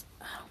 because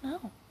I don't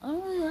know. I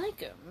don't really like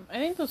them. I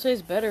think they'll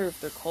taste better if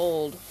they're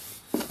cold.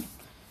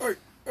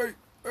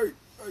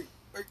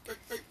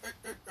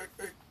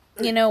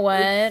 You know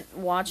what?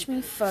 Watch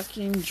me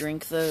fucking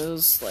drink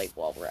those, like,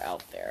 while we're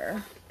out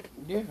there.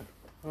 Yeah.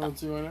 I'll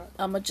do it.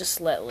 I'ma just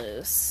let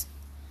loose.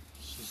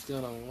 She's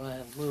gonna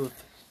let loose.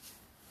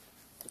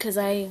 Because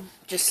I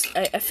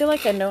feel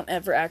like I don't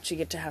ever actually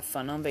get to have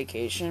fun on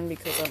vacation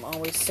because I'm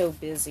always so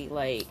busy,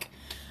 like,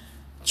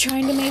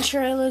 trying to make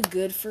sure I look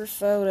good for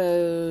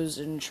photos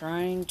and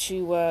trying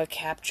to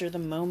capture the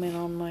moment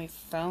on my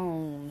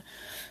phone.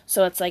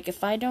 So it's like,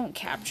 if I don't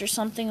capture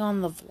something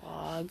on the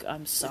vlog,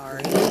 I'm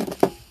sorry.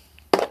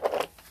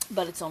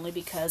 But it's only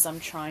because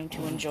I'm trying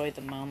to enjoy the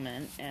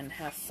moment and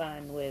have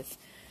fun with,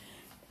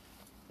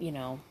 you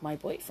know, my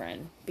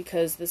boyfriend,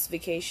 because this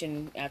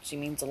vacation actually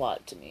means a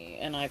lot to me,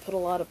 and I put a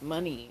lot of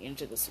money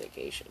into this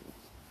vacation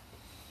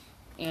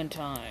and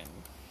time.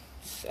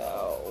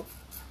 So,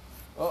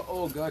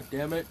 god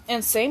damn it.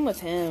 and same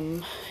with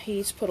him.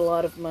 He's put a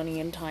lot of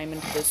money and time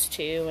into this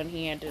too, and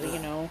he had to, you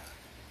know,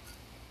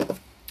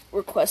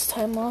 request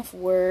time off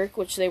work,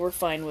 which they were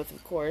fine with,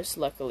 of course.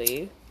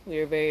 Luckily, we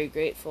are very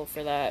grateful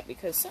for that,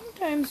 because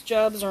sometimes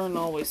jobs aren't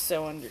always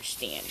so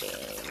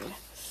understanding.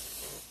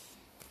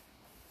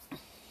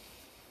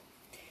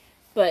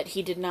 But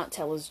he did not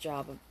tell his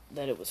job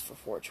that it was for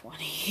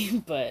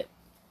 420, but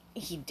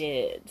he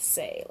did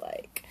say,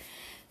 like,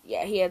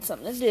 yeah, he had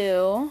something to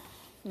do,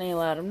 and they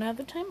allowed him to have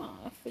the time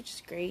off, which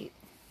is great.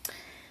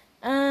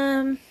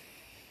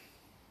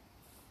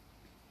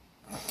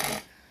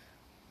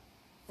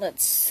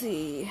 Let's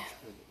see.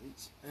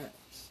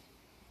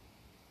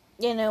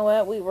 You know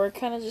what, we were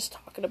kind of just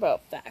talking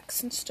about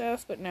facts and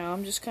stuff, but now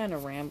I'm just kind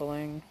of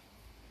rambling.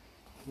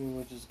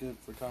 Which is good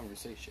for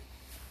conversation.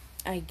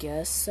 I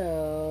guess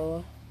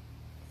so.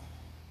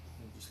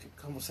 Just keep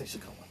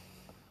conversation going.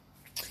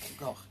 Keep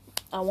going.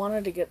 I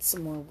wanted to get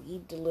some more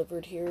weed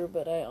delivered here,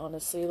 but I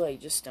honestly,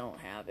 like, just don't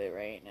have it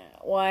right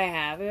now. Well, I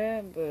have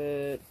it,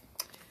 but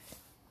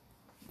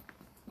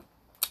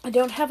I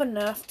don't have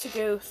enough to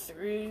go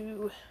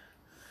through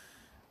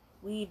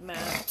weed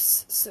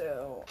maps,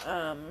 so,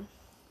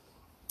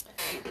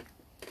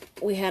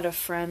 we had a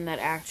friend that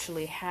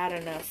actually had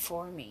enough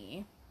for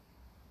me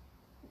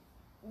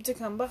to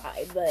come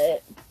by,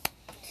 but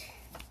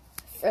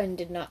friend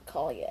did not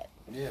call yet.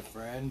 Yeah,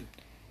 friend.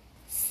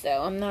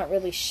 So I'm not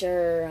really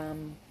sure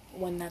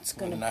when that's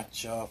gonna. I'm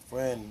not your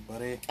friend,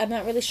 buddy. I'm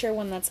not really sure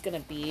when that's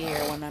gonna be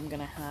or when I'm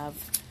gonna have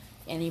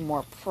any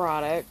more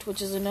product,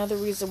 which is another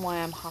reason why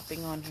I'm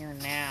hopping on here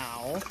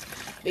now,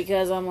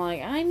 because I'm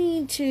like, I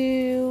need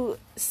to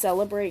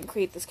celebrate and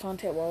create this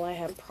content while I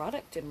have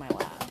product in my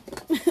lap.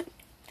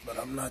 But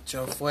I'm not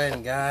your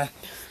friend, guy.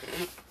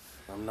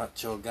 I'm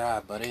not your guy,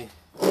 buddy.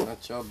 I'm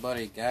not your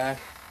buddy, guy.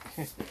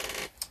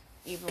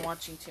 You've been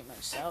watching too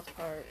much South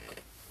Park.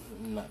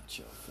 I'm not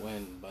your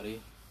friend,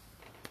 buddy.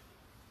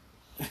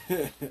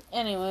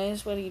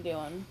 Anyways, what are you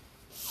doing?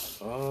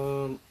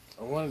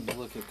 I wanted to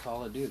look at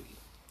Call of Duty.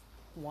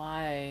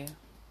 Why?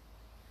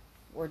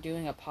 We're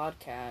doing a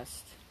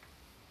podcast.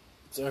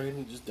 Sorry,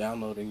 I'm just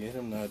downloading it.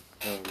 I'm not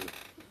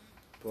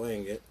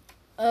playing it.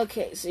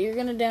 Okay, so you're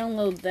gonna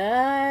download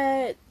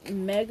that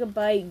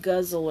megabyte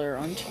guzzler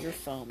onto your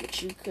phone,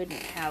 but you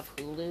couldn't have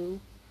Hulu.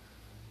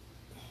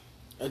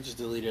 I just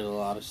deleted a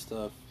lot of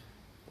stuff,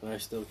 and I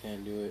still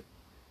can't do it.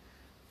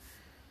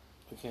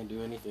 I can't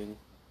do anything.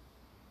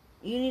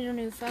 You need a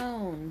new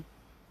phone.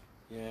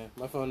 Yeah,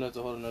 my phone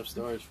doesn't hold enough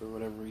storage for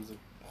whatever reason.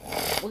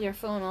 Well, your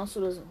phone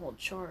also doesn't hold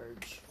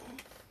charge.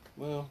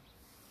 Well,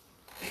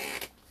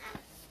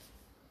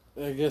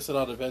 I guess it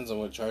all depends on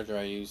what charger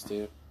I use,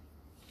 too.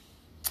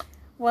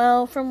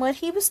 Well, from what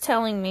he was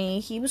telling me,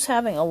 he was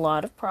having a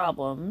lot of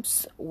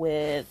problems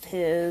with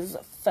his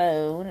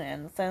phone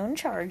and the phone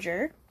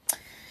charger.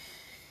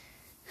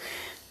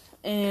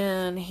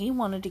 And he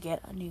wanted to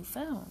get a new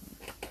phone.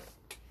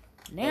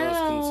 Now, I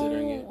was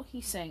considering it.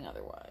 He's saying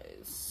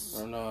otherwise.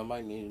 I don't know, I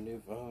might need a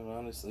new phone,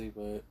 honestly,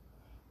 but...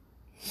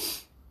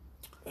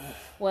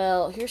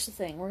 Well, here's the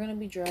thing. We're going to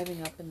be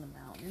driving up in the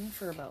mountain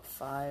for about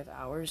 5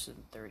 hours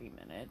and 30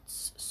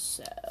 minutes.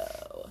 So,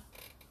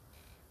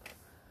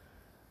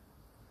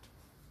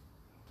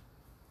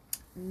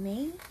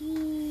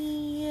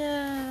 maybe,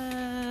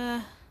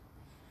 I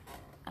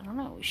don't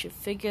know. We should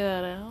figure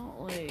that out.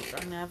 Like,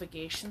 our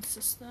navigation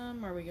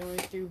system. Are we going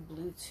through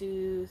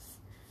Bluetooth?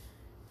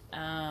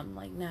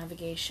 Like,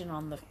 navigation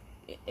on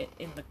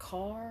in the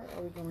car?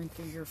 Are we going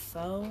through your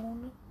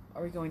phone?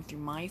 Are we going through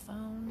my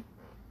phone?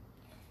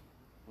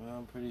 Well,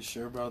 I'm pretty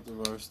sure about the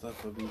our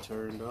stuff will be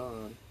turned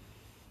on.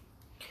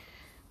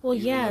 Well,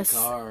 Even yes. The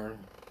car.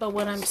 But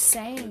what I'm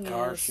saying The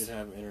car is... should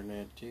have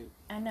internet, too.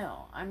 I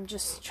know. I'm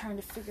just trying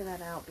to figure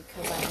that out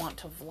because I want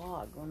to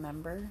vlog,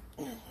 remember?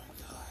 Oh, my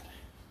God.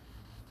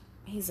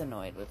 He's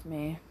annoyed with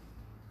me.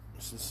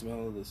 It's the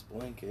smell of this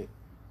blanket.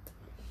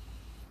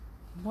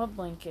 What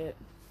blanket?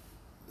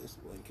 This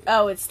blanket.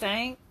 Oh, it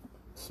stank?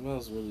 It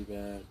smells really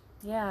bad.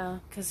 Yeah,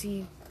 because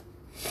he,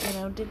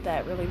 did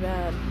that really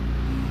bad.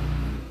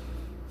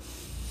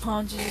 Why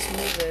don't you just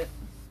move it?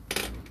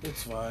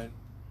 It's fine.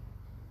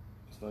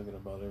 It's not going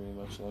to bother me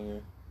much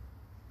longer.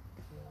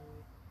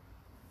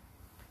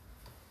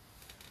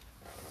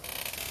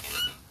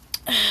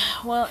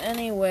 Well,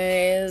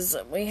 anyways,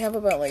 we have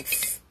about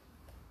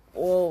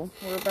we're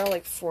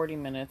about 40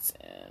 minutes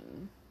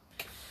in.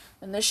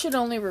 And this should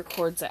only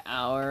records an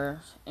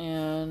hour.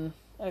 And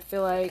I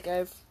feel like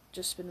I've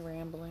just been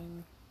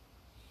rambling.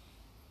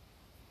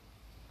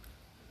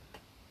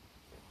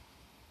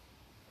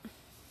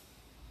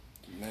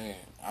 Man,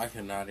 I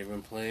cannot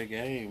even play a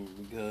game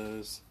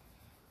because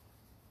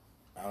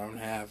I don't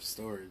have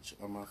storage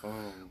on my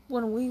phone.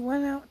 When we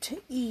went out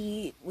to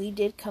eat, we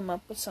did come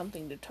up with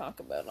something to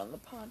talk about on the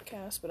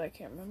podcast, but I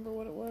can't remember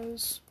what it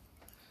was.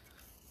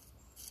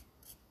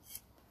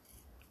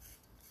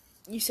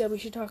 You said we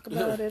should talk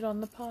about it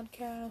on the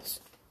podcast.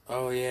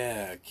 Oh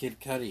yeah, Kid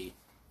Cudi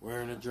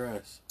wearing a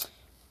dress.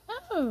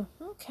 Oh,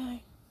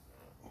 okay.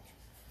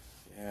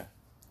 Yeah.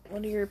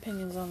 What are your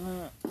opinions on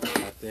that?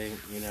 I think,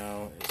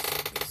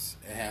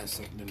 it has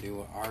something to do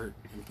with art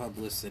and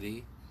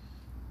publicity.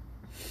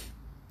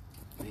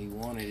 He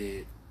wanted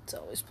it. It's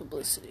always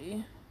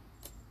publicity.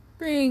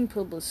 Bring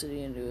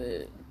publicity into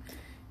it.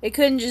 It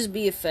couldn't just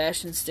be a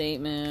fashion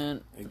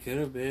statement. It could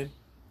have been.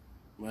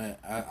 But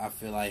I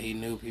feel like he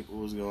knew people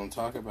was going to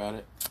talk about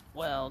it.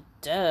 Well,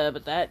 duh,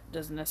 but that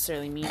doesn't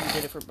necessarily mean he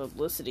did it for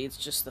publicity. It's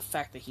just the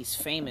fact that he's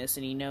famous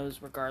and he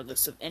knows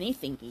regardless of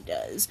anything he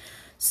does,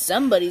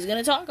 somebody's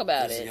going to talk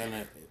about it.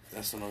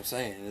 That's what I'm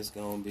saying. It's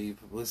going to be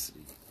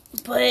publicity.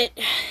 But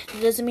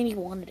it doesn't mean he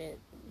wanted it.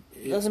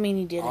 It doesn't mean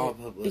he did all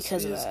it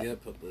because of that. that.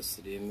 Good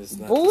publicity, and it's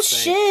not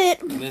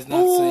bullshit. And it's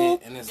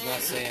not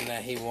saying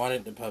that he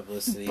wanted the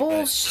publicity.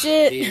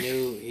 Bullshit. But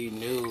he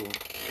knew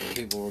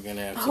people were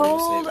gonna have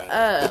something to say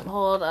about it.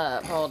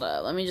 Hold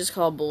up. Let me just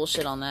call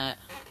bullshit on that.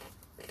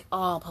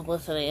 Oh,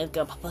 publicity is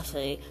good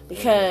publicity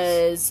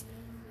because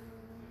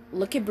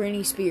look at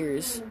Britney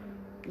Spears.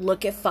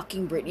 look at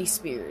fucking Britney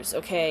Spears,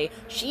 okay?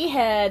 She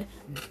had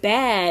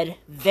bad,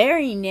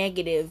 very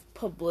negative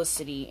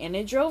publicity, and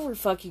it drove her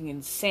fucking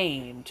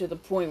insane to the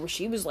point where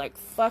she was like,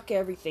 fuck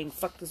everything,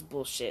 fuck this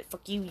bullshit,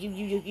 fuck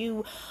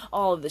you,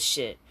 all of this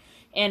shit.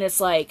 And it's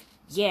like,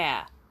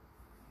 yeah.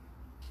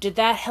 Did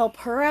that help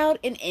her out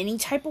in any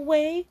type of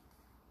way?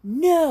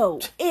 No,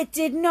 it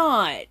did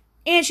not.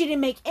 And she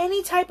didn't make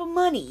any type of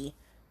money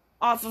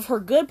off of her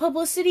good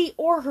publicity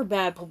or her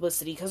bad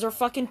publicity, because her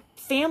fucking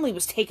family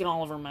was taking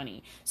all of her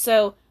money.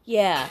 So,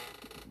 yeah,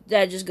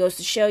 that just goes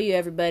to show you,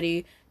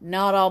 everybody,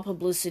 not all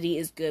publicity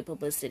is good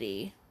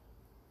publicity.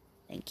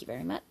 Thank you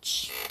very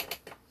much.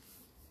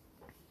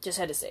 Just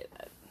had to say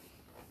that.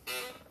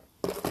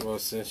 Well,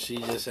 since she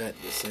just had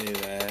to say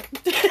that,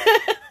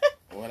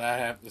 what I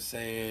have to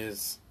say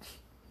is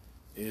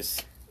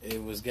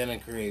it was gonna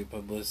create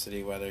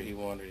publicity whether he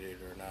wanted it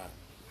or not.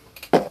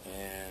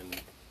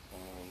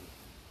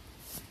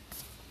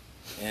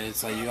 And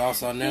it's like, you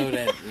also know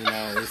that,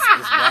 it's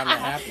bound to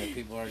happen.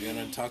 People are going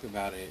to talk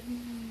about it.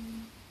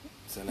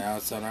 So now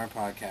it's on our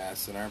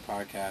podcast, and our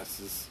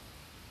podcast is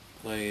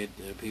played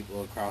to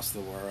people across the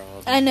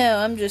world. I know,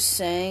 I'm just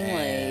saying,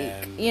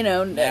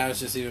 now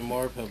it's just even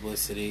more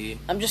publicity.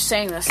 I'm just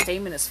saying that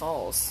statement is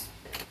false.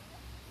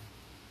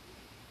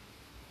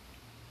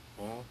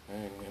 Well,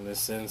 in the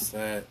sense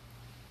that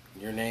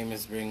your name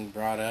is being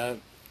brought up,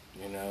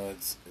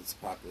 it's a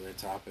popular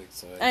topic.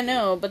 So I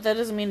know, but that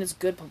doesn't mean it's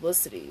good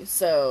publicity.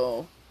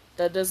 So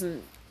that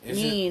doesn't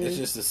mean it's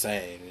just a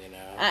saying,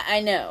 I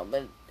know,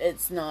 but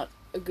it's not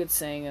a good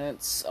saying, and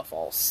it's a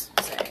false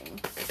saying.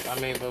 I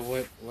mean, but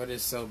what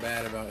is so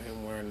bad about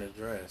him wearing a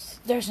dress?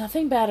 There's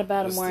nothing bad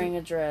about him wearing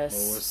a dress.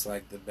 Well, what's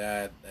like the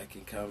bad that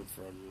can come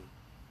from?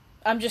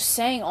 I'm just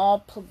saying all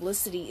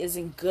publicity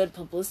isn't good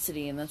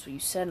publicity, and that's what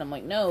you said. And I'm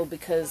like, no,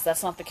 because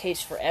that's not the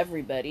case for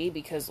everybody,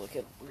 because look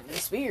at Britney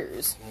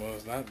Spears. Well,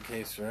 it's not the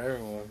case for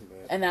everyone.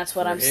 And that's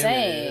what I'm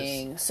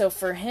saying. So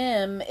for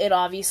him, it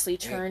obviously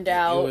turned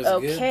out it was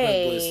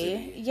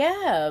okay.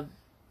 Yeah,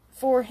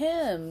 for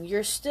him,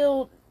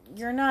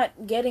 you're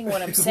not getting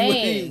what I'm saying.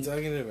 What are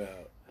you talking about?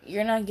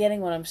 You're not getting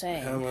what I'm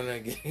saying. How am I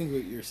not getting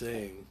what you're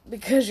saying?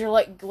 Because you're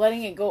like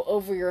letting it go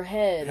over your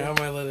head. How am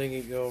I letting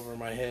it go over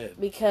my head?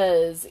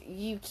 Because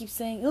you keep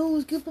saying, oh, it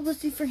was good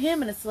publicity for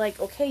him. And it's like,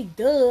 okay,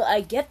 duh,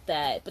 I get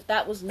that. But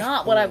that was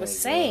not what I was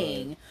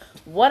saying.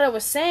 What I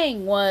was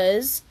saying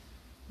was,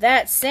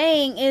 that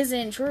saying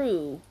isn't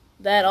true.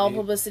 That all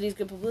publicity is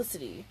good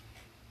publicity.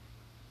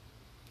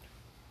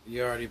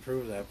 You already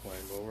proved that point,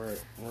 but we're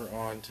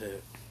on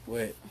to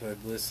what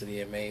publicity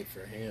it made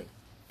for him.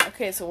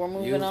 Okay, so we're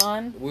moving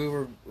on. We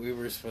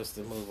were supposed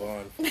to move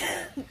on from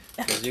that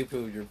because you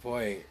proved your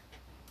point,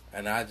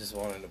 and I just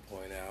wanted to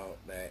point out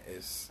that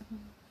it's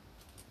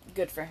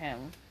good for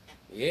him.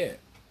 Yeah.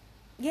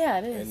 Yeah,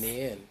 it is. In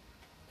the end,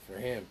 for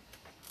him.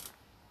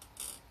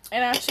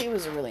 And actually, it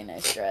was a really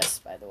nice dress,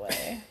 by the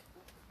way.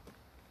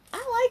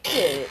 I liked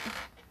it.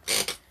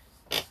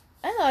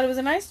 I thought it was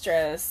a nice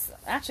dress.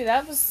 Actually,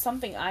 that was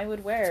something I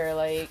would wear.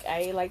 Like,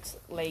 I liked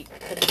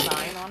the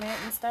design on it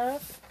and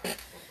stuff.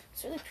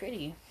 It's really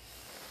pretty.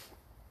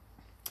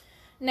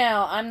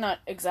 Now, I'm not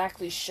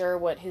exactly sure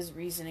what his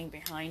reasoning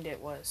behind it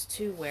was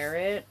to wear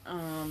it.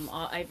 I'm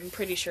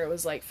pretty sure it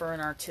was, for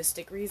an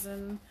artistic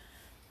reason.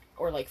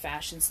 Or,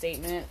 fashion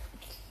statement.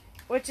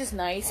 Which is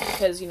nice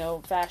because,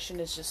 fashion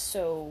is just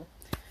so,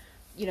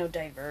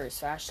 diverse.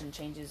 Fashion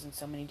changes in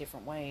so many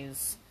different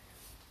ways.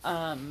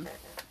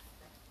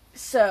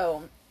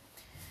 So,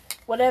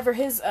 whatever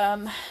his,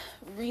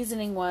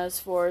 reasoning was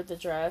for the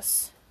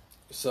dress.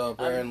 So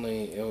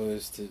apparently it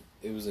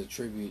was a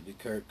tribute to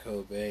Kurt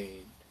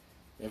Cobain.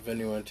 If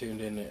anyone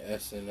tuned in to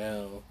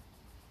SNL,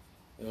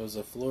 it was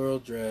a floral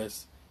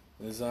dress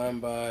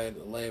designed by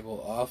the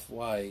label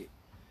Off-White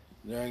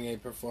during a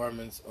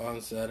performance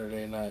on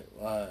Saturday Night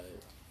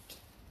Live.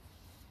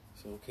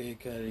 So Kid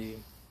Cudi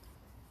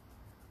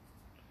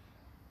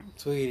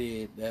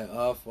tweeted that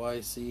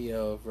Off-White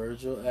CEO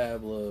Virgil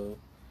Abloh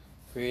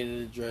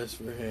created a dress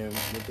for him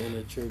with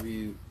a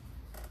tribute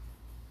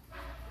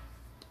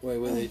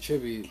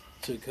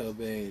to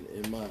Cobain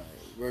in mind.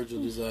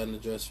 Virgil designed the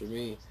dress for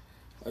me.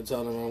 I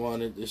told him I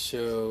wanted to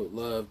show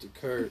love to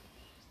Kurt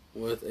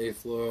with a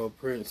floral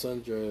print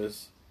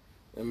sundress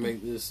and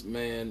make this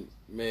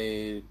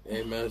man-made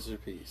a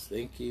masterpiece.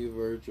 Thank you,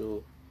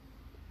 Virgil.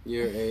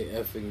 You're a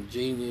effing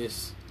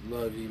genius.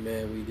 Love you,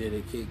 man. We did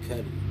it, Kid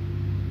Cudi.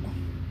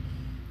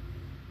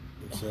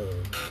 So,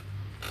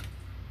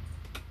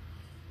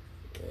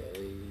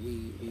 yeah,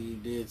 he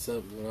did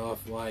something with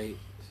Off-White,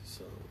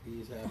 so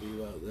he's happy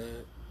about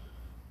that.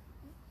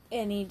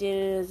 And he did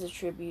it as a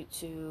tribute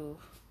to...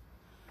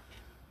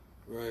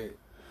 Right.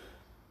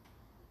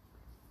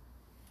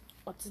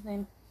 What's his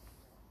name?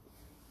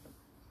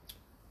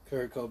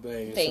 Kurt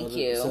Cobain. Thank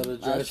you. So the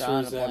dress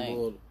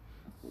resembled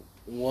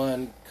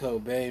one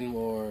Cobain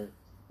more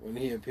when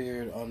he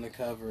appeared on the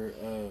cover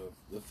of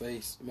The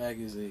Face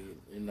magazine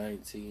in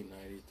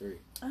 1993.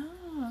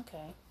 Oh,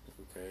 okay.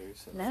 Okay,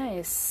 so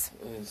nice.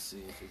 Let's see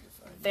if we can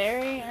find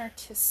Very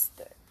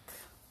artistic.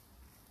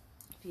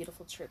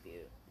 Beautiful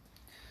tribute.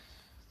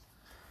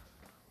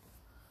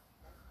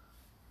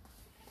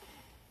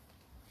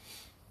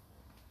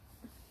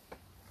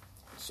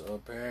 So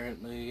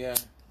apparently, yeah.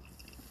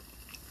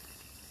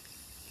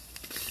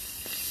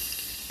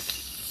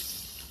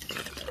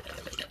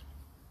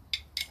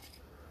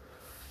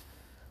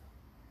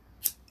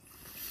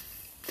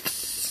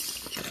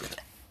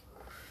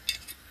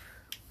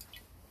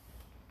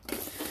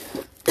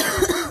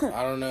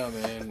 I don't know,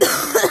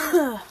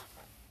 man.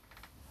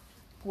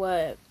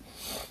 What?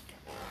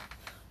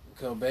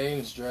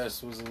 Cobain's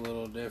dress was a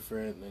little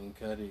different than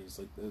Cuddy's.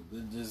 Like, the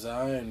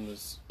design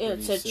was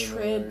It's a pretty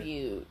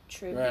similar.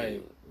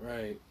 tribute.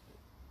 Right.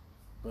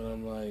 But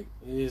I'm like,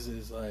 his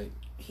is like...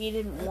 He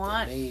didn't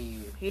want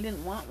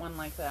one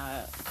like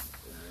that.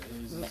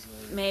 His is like,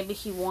 Maybe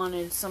he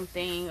wanted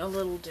something a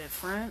little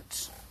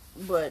different,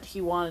 but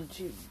he wanted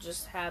to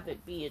just have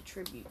it be a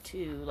tribute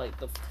to, like,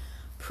 the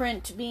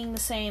print being the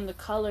same, the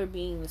color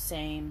being the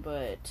same,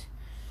 but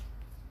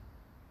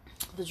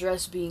the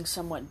dress being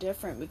somewhat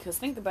different. Because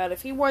think about it,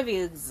 if he wore the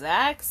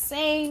exact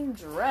same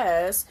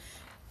dress,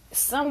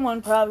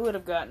 someone probably would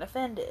have gotten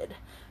offended.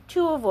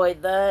 To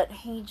avoid that,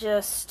 he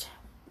just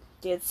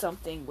did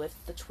something with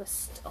the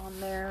twist on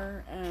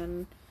there,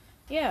 and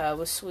yeah, it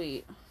was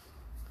sweet.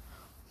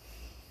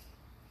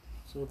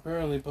 so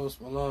apparently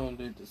Post Malone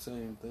did the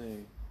same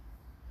thing.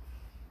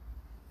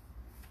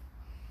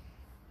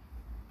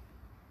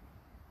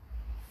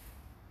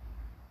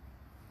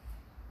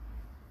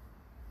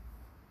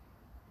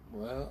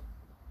 Well,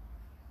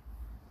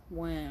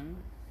 When?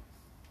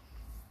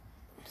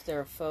 Is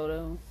there a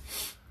photo?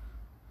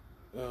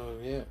 oh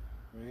yeah,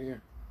 right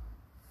here.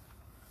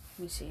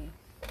 Let me see.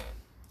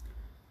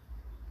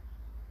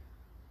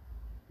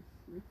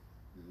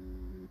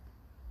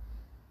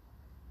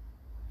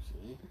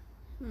 See?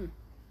 Hmm.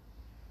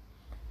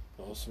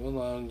 Post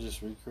Malone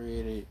just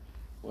recreated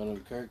one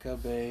of Kurt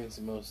Cobain's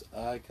most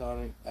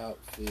iconic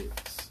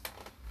outfits.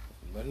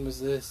 When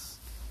was this?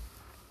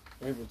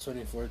 April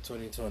 24th,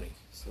 2020.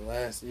 It's the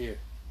last year.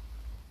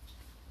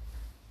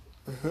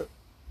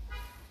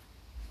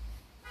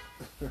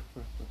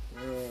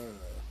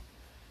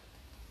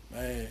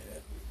 Man.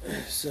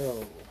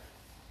 So,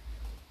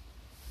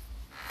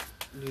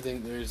 do you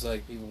think there's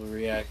like people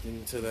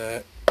reacting to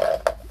that?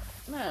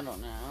 I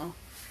don't know.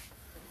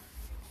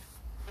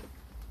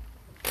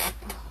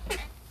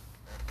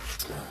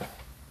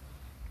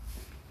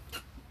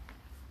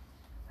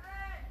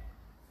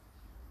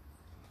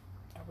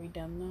 Are we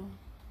done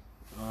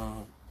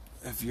though?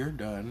 If you're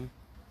done,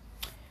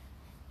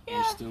 you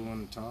Yeah. still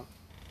want to talk?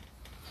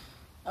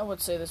 I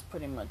would say this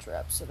pretty much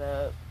wraps it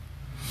up.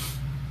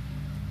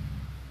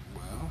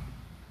 Well,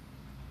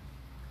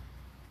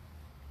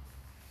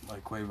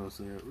 like Quavo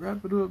said,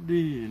 wrap it up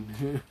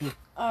then.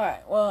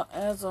 Alright, well,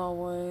 as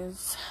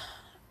always,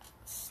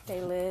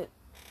 stay lit.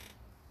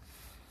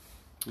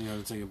 You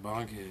gotta take a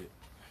bonk hit.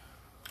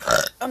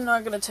 I'm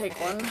not gonna take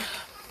one.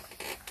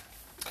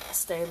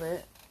 Stay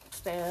lit.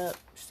 Stay up.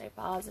 Stay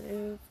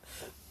positive.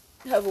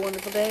 Have a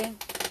wonderful day.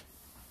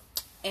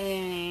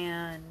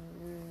 And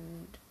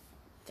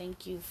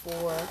thank you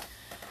for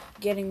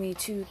getting me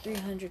to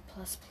 300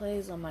 plus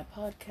plays on my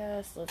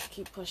podcast. Let's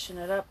keep pushing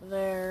it up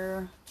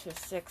there to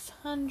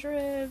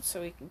 600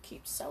 so we can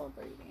keep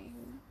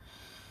celebrating.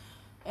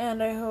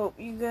 And I hope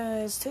you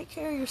guys take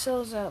care of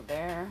yourselves out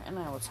there. And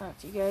I will talk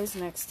to you guys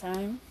next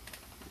time.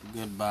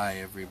 Goodbye,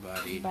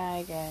 everybody.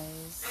 Bye,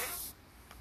 guys.